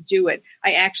wanted to do it,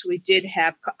 I actually did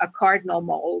have a cardinal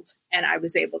mold, and I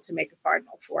was able to make a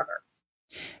cardinal for her.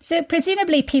 So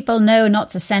presumably people know not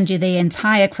to send you the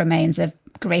entire cremains of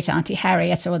Great Auntie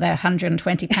Harriet or their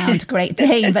 120-pound Great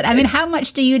Dane. But I mean, how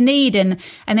much do you need? And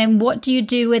then what do you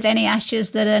do with any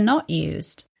ashes that are not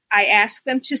used? I ask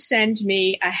them to send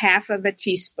me a half of a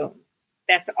teaspoon.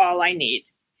 That's all I need.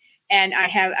 And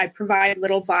I provide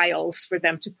little vials for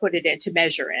them to put it in, to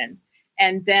measure in.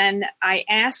 And then I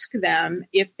ask them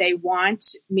if they want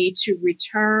me to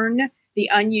return the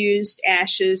unused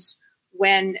ashes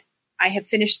when I have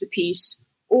finished the piece,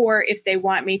 or if they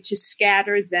want me to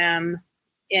scatter them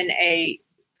in a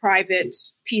private,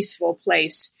 peaceful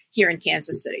place here in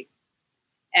Kansas City.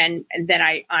 And then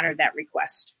I honor that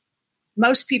request.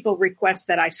 Most people request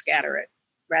that I scatter it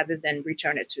rather than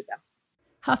return it to them.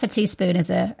 Half a teaspoon is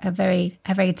a very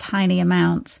tiny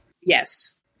amount.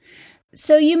 Yes.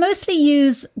 So you mostly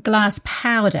use glass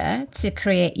powder to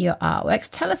create your artworks.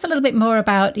 Tell us a little bit more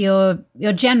about your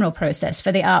general process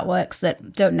for the artworks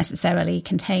that don't necessarily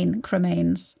contain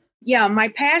cremains. Yeah, my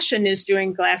passion is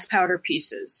doing glass powder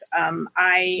pieces.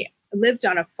 I lived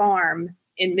on a farm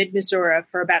in mid-Missouri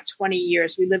for about 20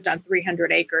 years. We lived on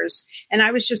 300 acres, and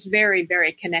I was just very,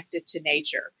 very connected to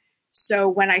nature. So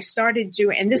when I started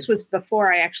doing, and this was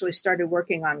before I actually started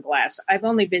working on glass, I've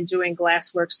only been doing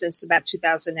glass work since about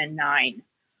 2009.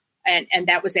 And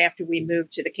that was after we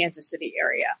moved to the Kansas City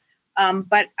area.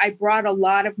 But I brought a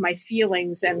lot of my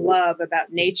feelings and love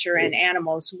about nature and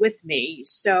animals with me.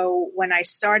 So when I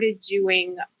started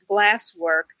doing glass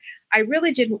work, I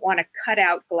really didn't want to cut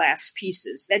out glass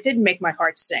pieces. That didn't make my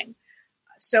heart sing.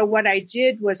 So what I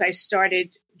did was I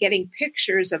started getting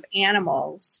pictures of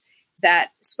animals that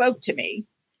spoke to me.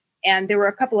 And there were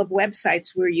a couple of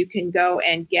websites where you can go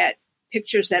and get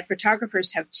pictures that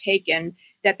photographers have taken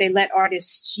that they let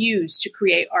artists use to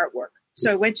create artwork.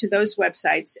 So I went to those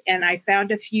websites and I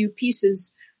found a few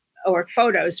pieces or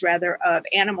photos rather of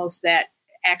animals that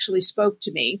actually spoke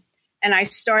to me. And I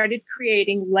started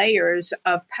creating layers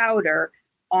of powder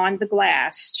on the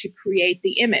glass to create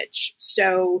the image.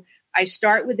 So I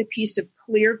start with a piece of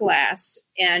clear glass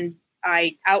and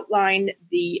I outline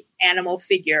the animal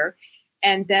figure,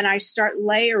 and then I start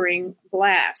layering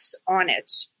glass on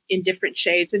it in different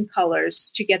shades and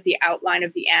colors to get the outline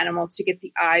of the animal, to get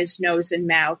the eyes, nose, and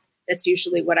mouth. That's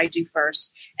usually what I do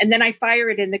first. And then I fire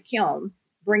it in the kiln,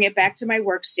 bring it back to my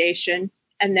workstation,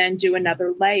 and then do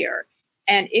another layer.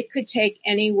 And it could take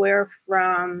anywhere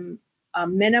from a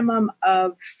minimum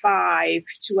of 5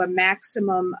 to a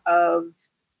maximum of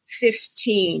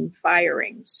 15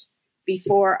 firings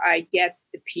before I get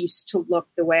the piece to look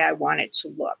the way I want it to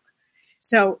look.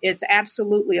 So it's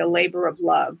absolutely a labor of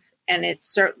love, and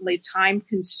it's certainly time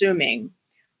consuming,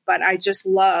 but I just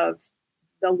love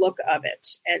the look of it.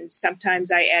 And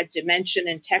sometimes I add dimension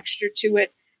and texture to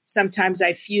it. Sometimes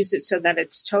I fuse it so that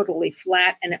it's totally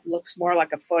flat and it looks more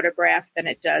like a photograph than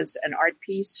it does an art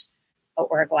piece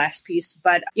or a glass piece.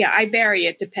 But yeah, I vary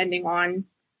it depending on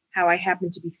how I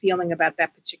happen to be feeling about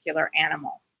that particular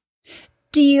animal.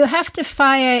 Do you have to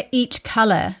fire each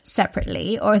color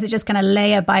separately, or is it just kind of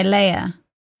layer by layer?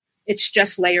 It's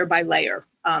just layer by layer.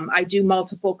 I do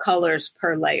multiple colors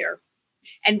per layer.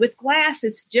 And with glass,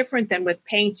 it's different than with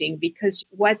painting because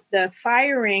what the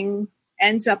firing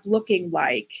ends up looking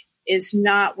like is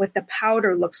not what the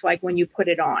powder looks like when you put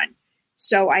it on.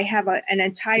 So I have an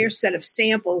entire set of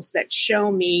samples that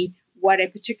show me what a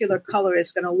particular color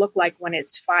is going to look like when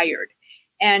it's fired.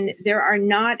 And there are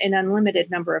not an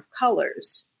unlimited number of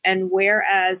colors. And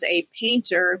whereas a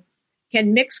painter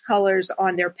can mix colors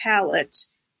on their palette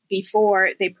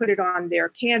before they put it on their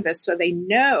canvas so they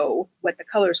know what the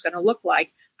color is going to look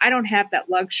like, I don't have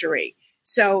that luxury.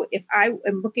 So if I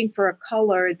am looking for a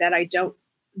color that I don't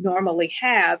normally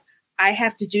have, I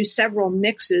have to do several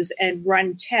mixes and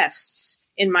run tests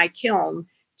in my kiln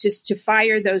just to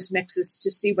fire those mixes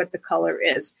to see what the color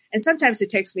is. And sometimes it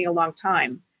takes me a long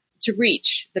time to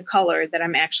reach the color that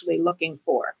I'm actually looking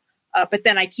for. But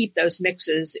then I keep those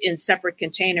mixes in separate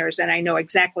containers, and I know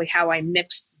exactly how I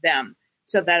mixed them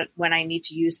so that when I need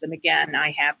to use them again,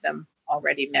 I have them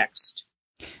already mixed.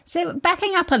 So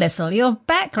backing up a little, your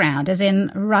background is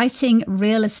in writing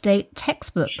real estate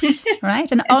textbooks,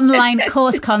 right? And online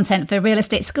course content for real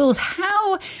estate schools.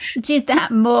 How did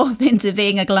that morph into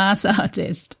being a glass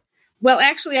artist? Well,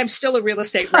 actually, I'm still a real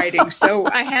estate writing, so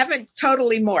I haven't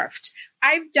totally morphed.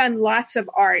 I've done lots of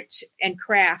art and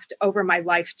craft over my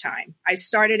lifetime. I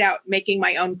started out making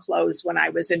my own clothes when I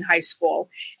was in high school,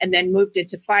 and then moved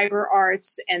into fiber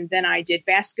arts, and then I did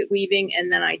basket weaving,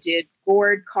 and then I did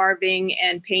gourd carving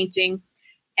and painting.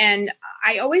 And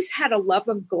I always had a love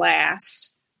of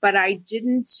glass, but I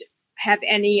didn't have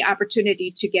any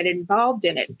opportunity to get involved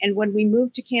in it. And when we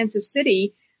moved to Kansas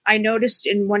City, I noticed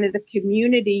in one of the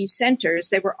community centers,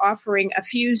 they were offering a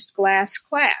fused glass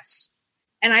class.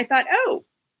 And I thought, oh,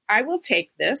 I will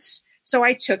take this. So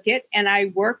I took it, and I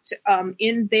worked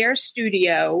in their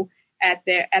studio at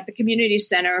the community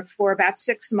center for about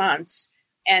 6 months,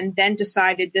 and then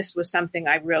decided this was something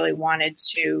I really wanted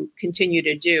to continue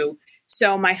to do.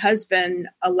 So my husband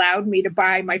allowed me to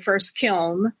buy my first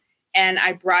kiln, and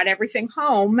I brought everything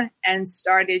home and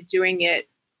started doing it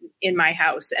in my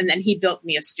house. And then he built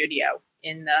me a studio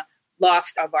in the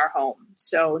loft of our home.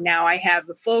 So now I have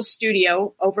a full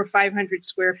studio, over 500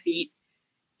 square feet,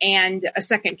 and a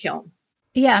second kiln.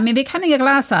 Yeah, I mean, becoming a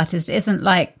glass artist isn't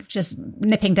like just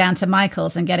nipping down to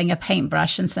Michael's and getting a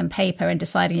paintbrush and some paper and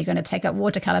deciding you're going to take up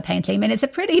watercolor painting. I mean, it's a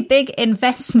pretty big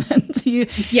investment. You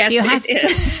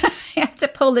have to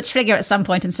pull the trigger at some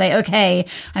point and say, okay,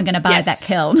 I'm going to buy that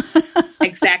kiln.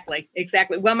 Exactly.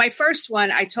 Well, my first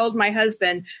one, I told my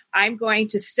husband, I'm going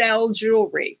to sell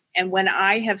jewelry. And when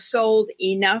I have sold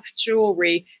enough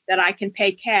jewelry that I can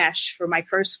pay cash for my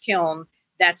first kiln,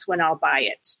 that's when I'll buy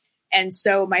it. And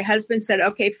so my husband said,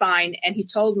 okay, fine. And he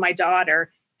told my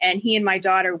daughter, and he and my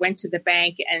daughter went to the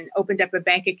bank and opened up a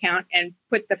bank account and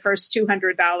put the first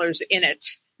 $200 in it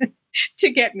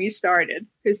to get me started,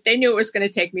 because they knew it was going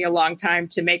to take me a long time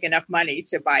to make enough money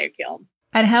to buy a kiln.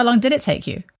 And how long did it take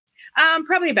you?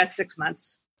 Probably about 6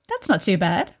 months. That's not too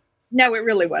bad. No, it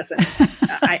really wasn't.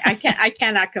 I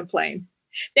cannot complain.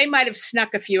 They might have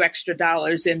snuck a few extra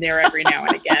dollars in there every now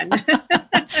and again.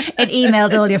 It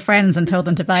emailed all your friends and told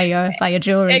them to buy your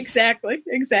jewelry. Exactly.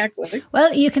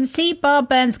 Well, you can see Barb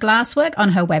Byrne's glasswork on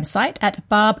her website at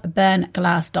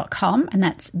barbbyrneglass.com, and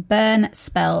that's Byrne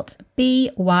spelled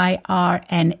Byrne.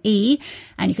 And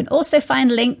you can also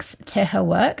find links to her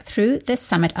work through the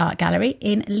Summit Art Gallery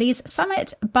in Lee's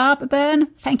Summit. Barb Byrne,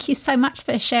 thank you so much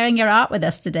for sharing your art with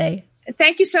us today.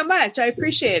 Thank you so much. I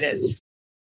appreciate it.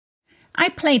 I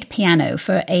played piano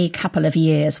for a couple of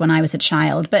years when I was a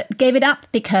child, but gave it up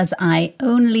because I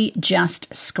only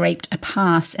just scraped a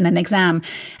pass in an exam.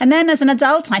 And then as an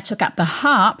adult, I took up the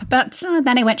harp, but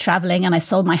then I went traveling and I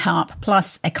sold my harp.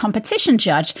 Plus, a competition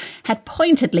judge had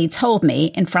pointedly told me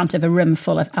in front of a room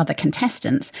full of other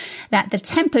contestants that the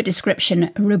tempo description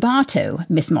rubato,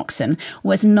 Miss Moxon,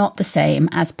 was not the same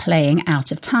as playing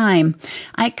out of time.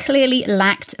 I clearly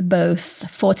lacked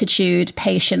both fortitude,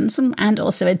 patience, and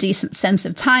also a decent sense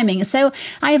of timing. So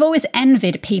I have always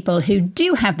envied people who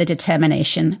do have the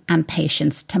determination and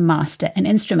patience to master an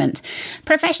instrument.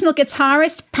 Professional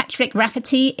guitarist Patrick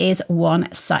Rafferty is one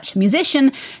such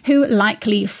musician who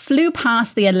likely flew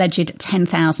past the alleged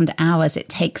 10,000 hours it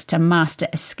takes to master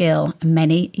a skill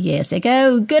many years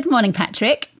ago. Good morning,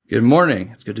 Patrick. Good morning.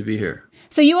 It's good to be here.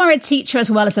 So you are a teacher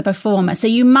as well as a performer, so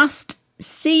you must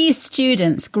see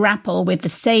students grapple with the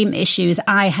same issues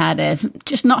I had of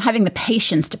just not having the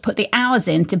patience to put the hours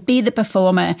in to be the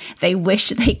performer they wish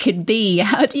they could be.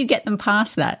 How do you get them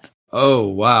past that? Oh,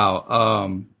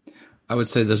 wow. I would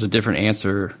say there's a different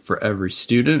answer for every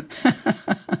student.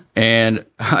 And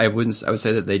I would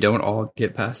say that they don't all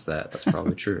get past that. That's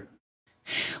probably true.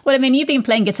 Well, I mean, you've been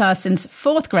playing guitar since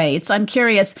 4th grade, so I'm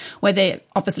curious whether,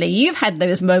 obviously, you've had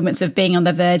those moments of being on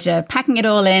the verge of packing it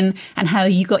all in and how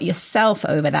you got yourself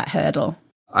over that hurdle.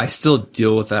 I still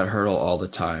deal with that hurdle all the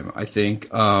time. I think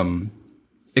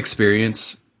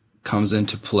experience comes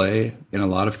into play in a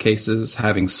lot of cases.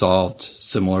 Having solved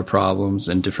similar problems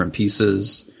in different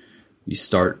pieces, you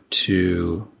start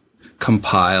to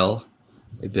compile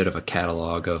a bit of a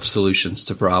catalog of solutions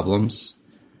to problems.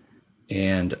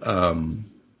 And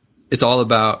it's all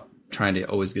about trying to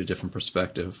always get a different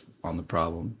perspective on the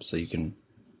problem so you can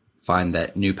find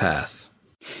that new path.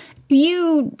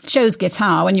 You chose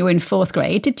guitar when you were in 4th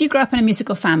grade. Did you grow up in a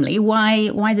musical family?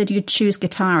 Why did you choose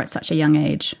guitar at such a young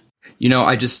age?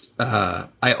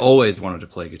 I always wanted to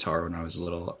play guitar when I was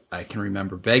little. I can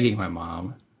remember begging my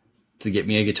mom to get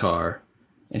me a guitar,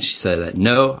 and she said that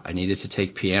no, I needed to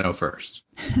take piano first.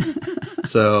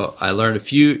 So I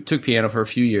took piano for a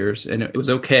few years, and it was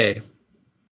okay.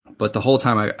 But the whole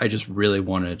time I just really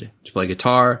wanted to play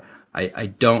guitar. I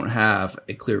don't have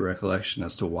a clear recollection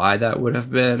as to why that would have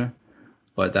been,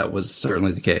 but that was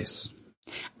certainly the case.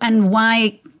 And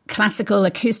why classical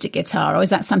acoustic guitar, or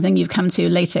is that something you've come to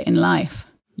later in life?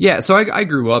 Yeah, so I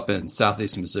grew up in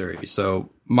Southeast Missouri, so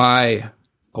my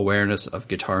awareness of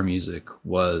guitar music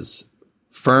was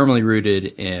firmly rooted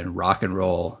in rock and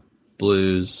roll,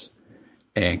 blues,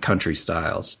 and country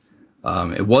styles.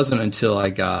 It wasn't until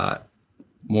I got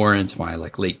more into my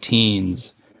late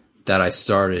teens that I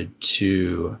started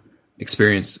to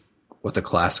experience what the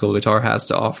classical guitar has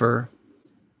to offer,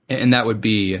 and that would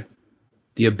be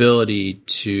the ability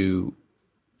to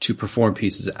perform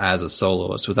pieces as a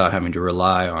soloist without having to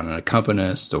rely on an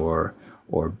accompanist or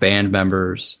band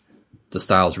members. The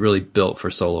style is really built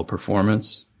for solo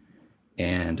performance,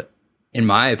 and in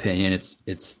my opinion,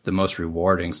 it's the most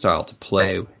rewarding style to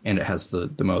play, and it has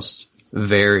the most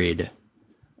varied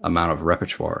amount of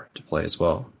repertoire to play as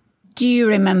well. Do you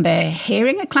remember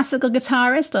hearing a classical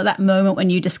guitarist, or that moment when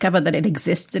you discovered that it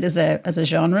existed as a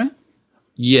genre?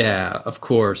 Yeah, of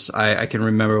course. I can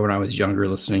remember when I was younger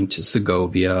listening to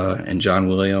Segovia and John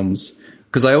Williams,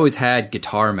 because I always had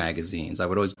guitar magazines. I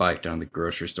would always bike down to the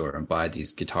grocery store and buy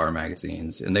these guitar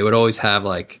magazines, and they would always have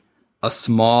a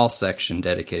small section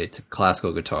dedicated to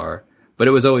classical guitar, but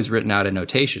it was always written out in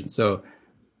notation. So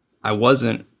I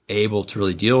wasn't able to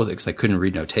really deal with it because I couldn't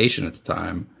read notation at the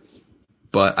time.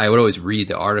 But I would always read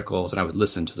the articles and I would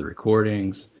listen to the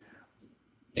recordings,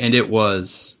 and it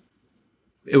was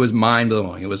mind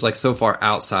blowing. It was so far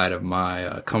outside of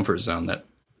my comfort zone that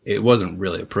it wasn't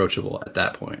really approachable at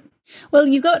that point. Well,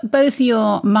 you got both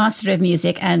your Master of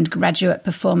Music and Graduate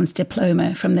Performance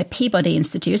Diploma from the Peabody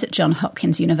Institute at Johns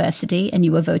Hopkins University, and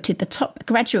you were voted the top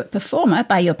graduate performer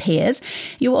by your peers.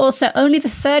 You were also only the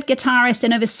third guitarist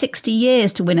in over 60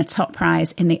 years to win a top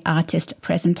prize in the Artist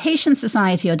Presentation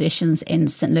Society auditions in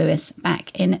St. Louis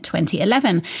back in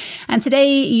 2011. And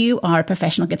today you are a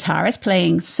professional guitarist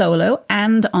playing solo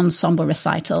and ensemble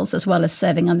recitals, as well as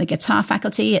serving on the guitar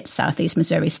faculty at Southeast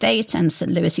Missouri State and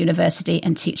St. Louis University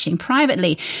and teaching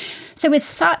privately. So with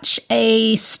such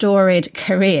a storied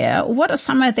career, what are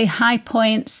some of the high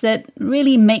points that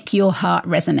really make your heart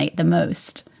resonate the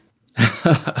most?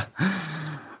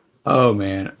 Oh,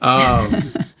 man.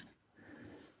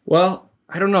 Well,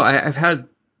 I don't know. I've had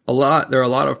there are a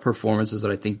lot of performances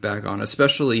that I think back on,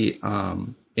 especially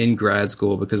in grad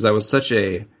school, because that was such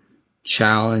a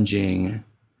challenging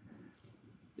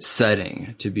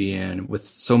setting to be in with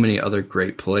so many other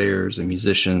great players and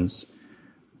musicians.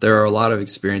 There are a lot of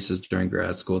experiences during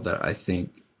grad school that I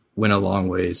think went a long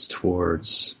ways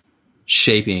towards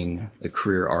shaping the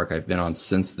career arc I've been on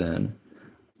since then.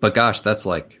 But gosh, that's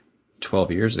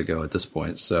 12 years ago at this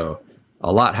point. So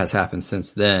a lot has happened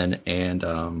since then. And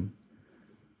I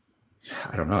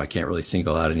don't know, I can't really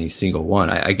single out any single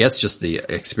one. I guess just the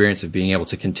experience of being able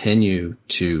to continue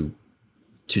to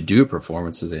do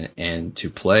performances and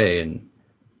to play and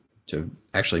to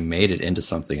actually made it into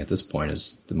something at this point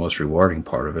is the most rewarding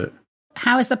part of it.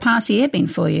 How has the past year been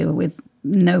for you with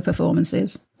no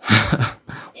performances?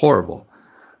 Horrible.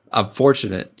 I'm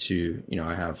fortunate to,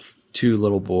 I have 2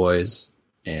 little boys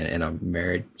and I'm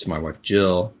married to my wife,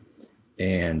 Jill,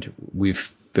 and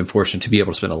we've been fortunate to be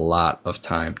able to spend a lot of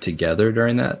time together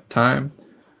during that time.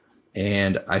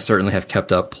 And I certainly have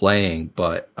kept up playing,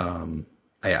 but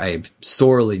I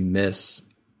sorely miss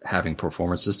having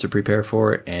performances to prepare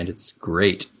for, and it's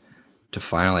great to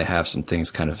finally have some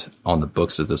things kind of on the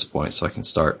books at this point so I can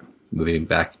start moving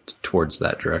back towards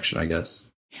that direction, I guess.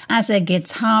 As a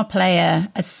guitar player,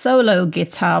 a solo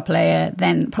guitar player,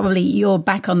 then probably you're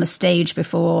back on the stage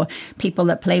before people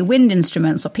that play wind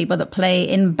instruments or people that play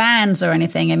in bands or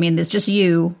anything. I mean, there's just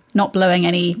you not blowing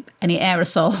any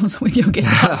aerosols with your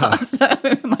guitar, so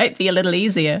it might be a little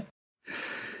easier.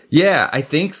 Yeah, I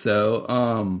think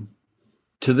so.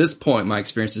 To this point, my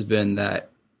experience has been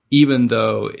that even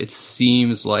though it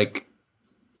seems like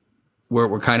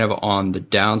we're kind of on the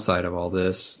downside of all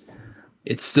this,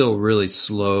 it's still really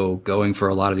slow going for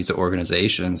a lot of these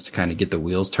organizations to kind of get the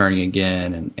wheels turning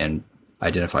again and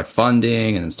identify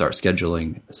funding and then start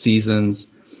scheduling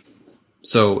seasons.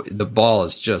 So the ball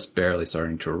is just barely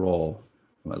starting to roll.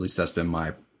 Well, at least that's been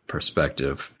my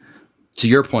perspective. To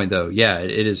your point, though, yeah,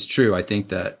 it is true. I think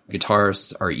that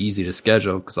guitarists are easy to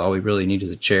schedule because all we really need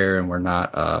is a chair, and we're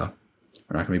not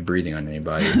going to be breathing on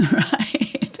anybody.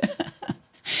 Right.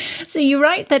 So you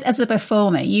write that as a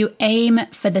performer, you aim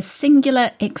for the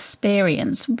singular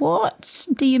experience. What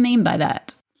do you mean by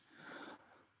that?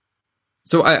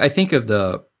 So I think of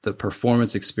the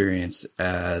performance experience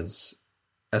as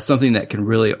something that can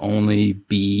really only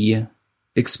be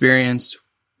experienced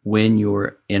when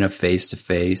you're in a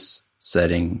face-to-face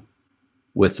setting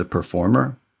with the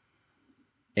performer.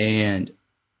 And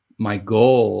my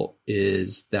goal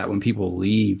is that when people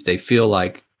leave, they feel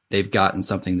like they've gotten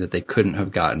something that they couldn't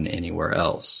have gotten anywhere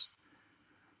else.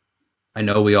 I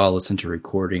know we all listen to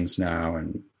recordings now,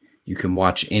 and you can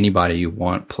watch anybody you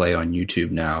want play on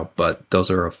YouTube now, but those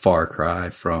are a far cry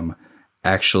from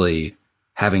actually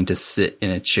having to sit in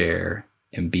a chair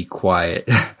and be quiet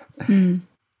and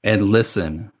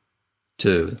listen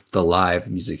to the live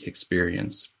music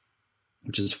experience,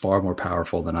 which is far more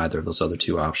powerful than either of those other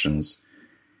two options.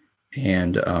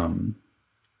 And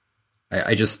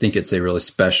I just think it's a really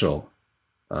special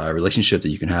relationship that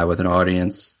you can have with an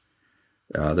audience.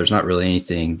 There's not really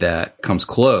anything that comes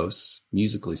close,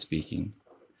 musically speaking.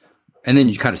 And then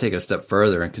you kind of take it a step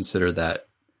further and consider that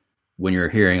when you're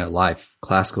hearing a live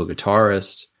classical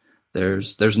guitarist,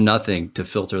 there's nothing to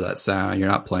filter that sound. You're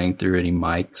not playing through any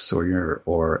mics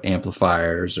or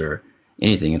amplifiers or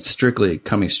anything. It's strictly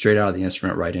coming straight out of the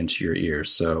instrument right into your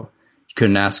ears. So you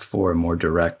couldn't ask for a more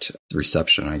direct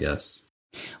reception, I guess.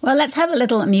 Well, let's have a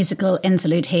little musical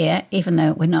interlude here, even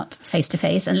though we're not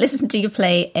face-to-face, and listen to you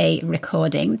play a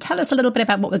recording. Tell us a little bit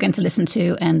about what we're going to listen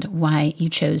to and why you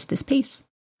chose this piece.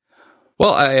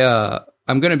 Well,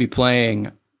 I'm going to be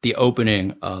playing the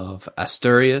opening of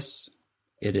Asturias.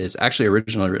 It is actually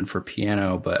originally written for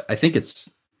piano, but I think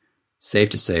it's safe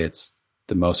to say it's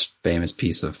the most famous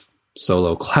piece of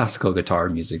solo classical guitar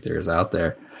music there is out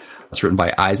there. It's written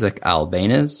by Isaac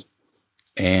Albéniz,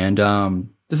 and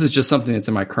this is just something that's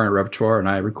in my current repertoire, and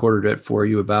I recorded it for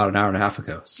you about an hour and a half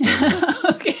ago. So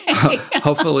okay.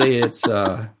 Hopefully it's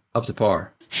up to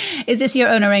par. Is this your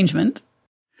own arrangement?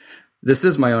 This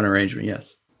is my own arrangement,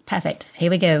 yes. Perfect.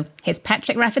 Here we go. Here's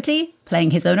Patrick Rafferty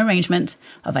playing his own arrangement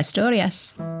of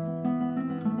Asturias.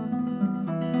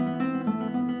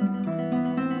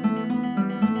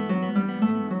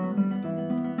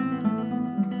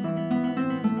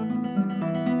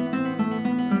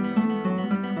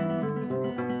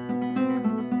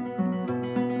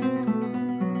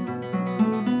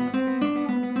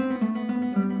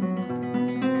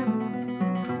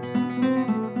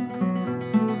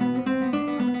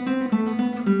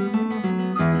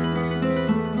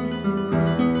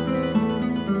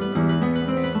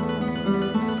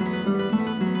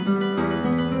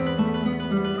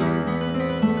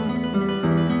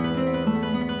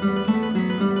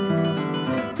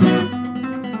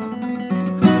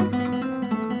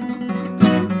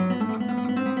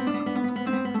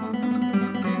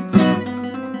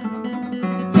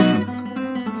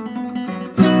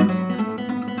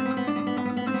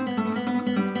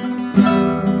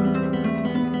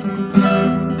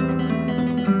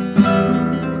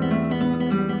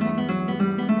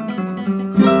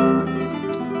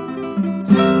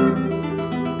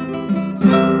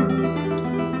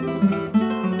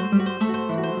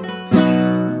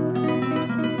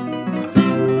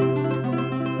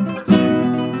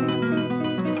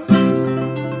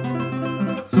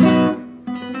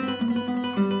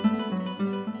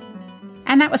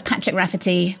 And that was Patrick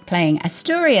Rafferty playing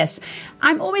Asturias.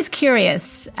 I'm always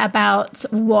curious about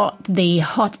what the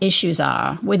hot issues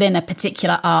are within a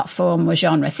particular art form or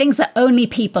genre, things that only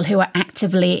people who are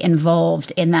actively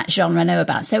involved in that genre know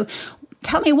about. So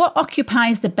tell me, what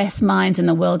occupies the best minds in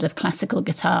the world of classical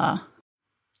guitar?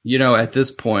 You know, at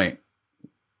this point,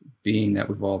 being that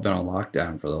we've all been on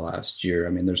lockdown for the last year,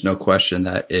 I mean, there's no question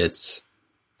that it's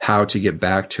how to get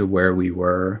back to where we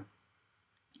were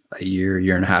a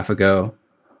year and a half ago,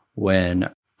 when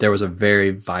there was a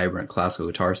very vibrant classical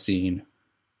guitar scene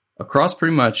across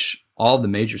pretty much all the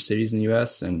major cities in the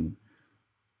US, and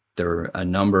there were a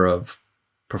number of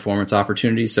performance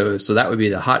opportunities. So that would be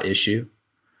the hot issue.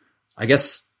 I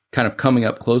guess kind of coming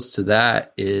up close to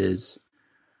that is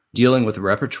dealing with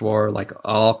repertoire. Like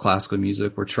all classical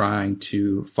music, we're trying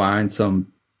to find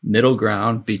some middle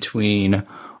ground between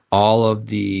all of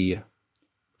the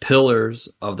pillars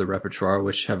of the repertoire,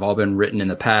 which have all been written in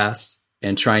the past,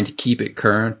 and trying to keep it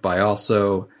current by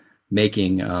also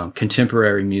making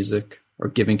contemporary music or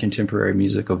giving contemporary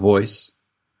music a voice.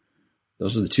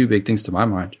 Those are the two big things to my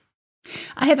mind.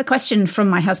 I have a question from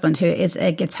my husband, who is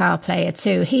a guitar player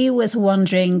too. He was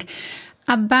wondering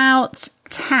about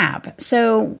tab.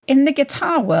 So in the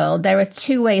guitar world, there are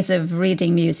two ways of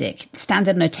reading music.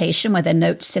 Standard notation, where the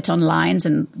notes sit on lines,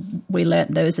 and we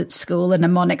learnt those at school, and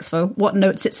mnemonics for what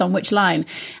note sits on which line.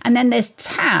 And then there's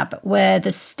tab, where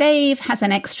the stave has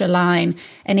an extra line,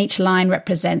 and each line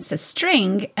represents a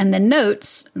string, and the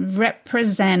notes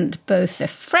represent both the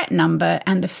fret number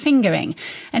and the fingering.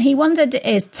 And he wondered,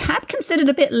 is tab considered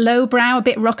a bit lowbrow, a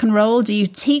bit rock and roll? Do you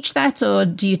teach that, or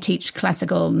do you teach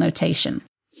classical notation?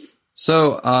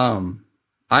 So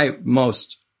I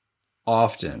most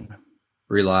often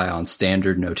rely on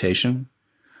standard notation,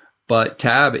 but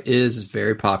tab is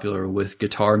very popular with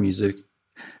guitar music,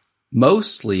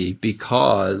 mostly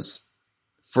because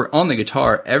on the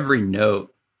guitar, every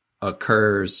note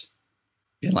occurs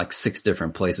in like 6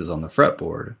 different places on the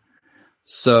fretboard.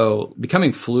 So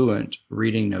becoming fluent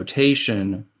reading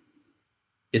notation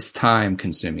is time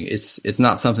consuming. It's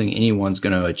not something anyone's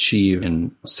going to achieve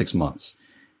in 6 months.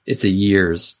 It's a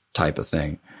year's type of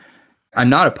thing. I'm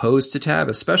not opposed to tab,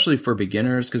 especially for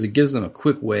beginners, because it gives them a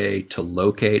quick way to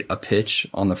locate a pitch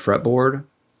on the fretboard.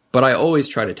 But I always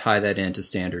try to tie that into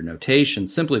standard notation,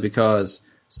 simply because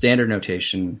standard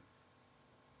notation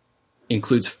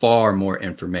includes far more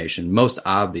information. Most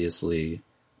obviously,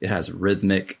 it has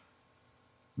rhythmic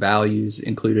values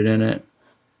included in it.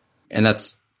 And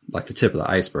that's like the tip of the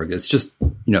iceberg. It's just,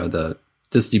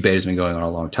 this debate has been going on a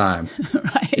long time.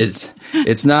 Right.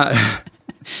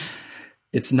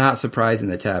 It's not surprising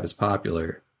that tab is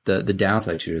popular. The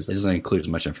downside to it is it doesn't include as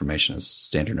much information as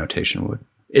standard notation would.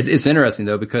 It's interesting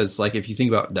though, because like if you think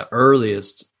about the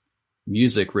earliest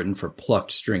music written for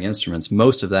plucked string instruments,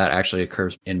 most of that actually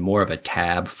occurs in more of a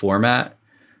tab format.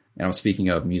 And I'm speaking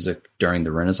of music during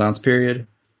the Renaissance period.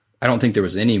 I don't think there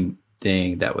was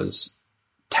anything that was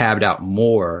tabbed out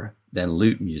more than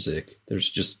lute music. There's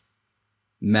just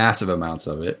massive amounts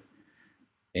of it.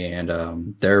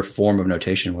 And their form of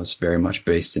notation was very much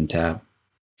based in tab.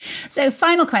 So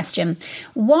final question.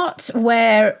 What,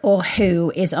 where, or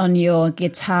who is on your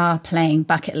guitar playing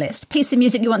bucket list? Piece of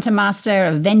music you want to master,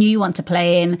 a venue you want to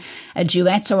play in, a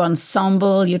duet or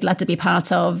ensemble you'd love to be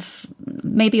part of,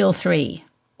 maybe all 3.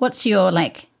 What's your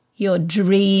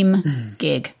dream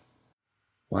gig?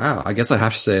 Wow. I guess I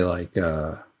have to say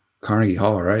Carnegie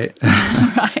Hall, right?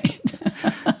 Right.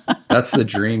 That's the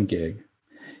dream gig.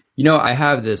 I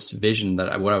have this vision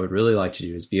that what I would really like to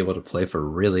do is be able to play for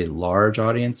really large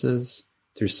audiences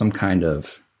through some kind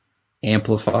of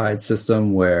amplified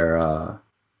system where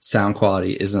sound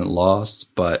quality isn't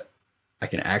lost, but I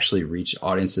can actually reach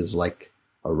audiences like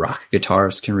a rock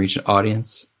guitarist can reach an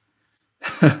audience.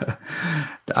 I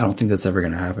don't think that's ever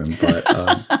going to happen, but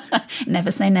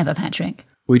never say never, Patrick.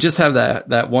 We just have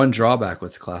that one drawback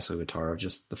with classical guitar of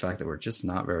just the fact that we're just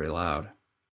not very loud.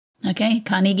 Okay,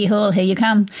 Carnegie Hall, here you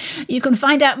come. You can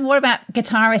find out more about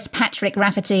guitarist Patrick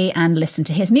Rafferty and listen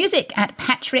to his music at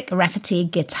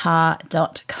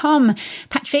patrickraffertyguitar.com.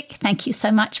 Patrick, thank you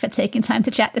so much for taking time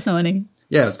to chat this morning.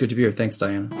 Yeah, it was good to be here. Thanks,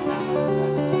 Diana.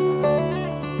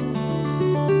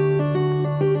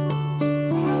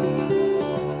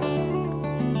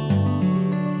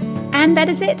 And that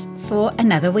is it for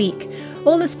another week.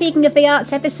 All the Speaking of the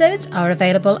Arts episodes are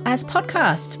available as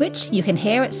podcasts, which you can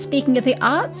hear at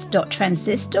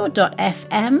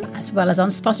speakingofthearts.transistor.fm, as well as on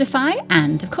Spotify.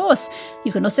 And, of course,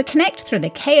 you can also connect through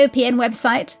the KOPN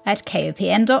website at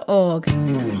kopn.org.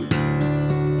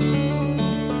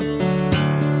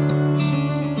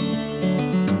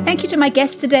 Thank you to my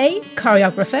guests today,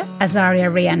 choreographer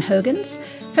Azaria Rianne Hogans,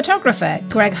 photographer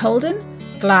Greg Holden,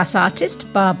 glass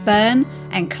artist Barb Byrne,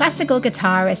 and classical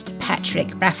guitarist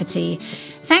Patrick Rafferty.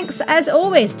 Thanks, as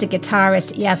always, to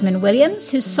guitarist Yasmin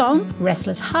Williams, whose song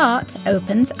Restless Heart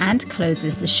opens and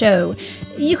closes the show.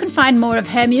 You can find more of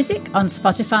her music on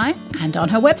Spotify and on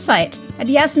her website at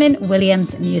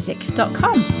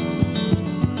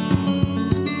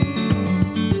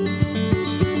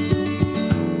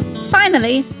yasminwilliamsmusic.com.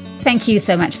 Finally, thank you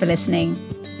so much for listening.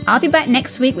 I'll be back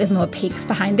next week with more peeks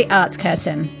behind the arts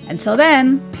curtain. Until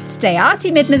then, stay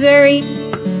arty, Mid-Missouri.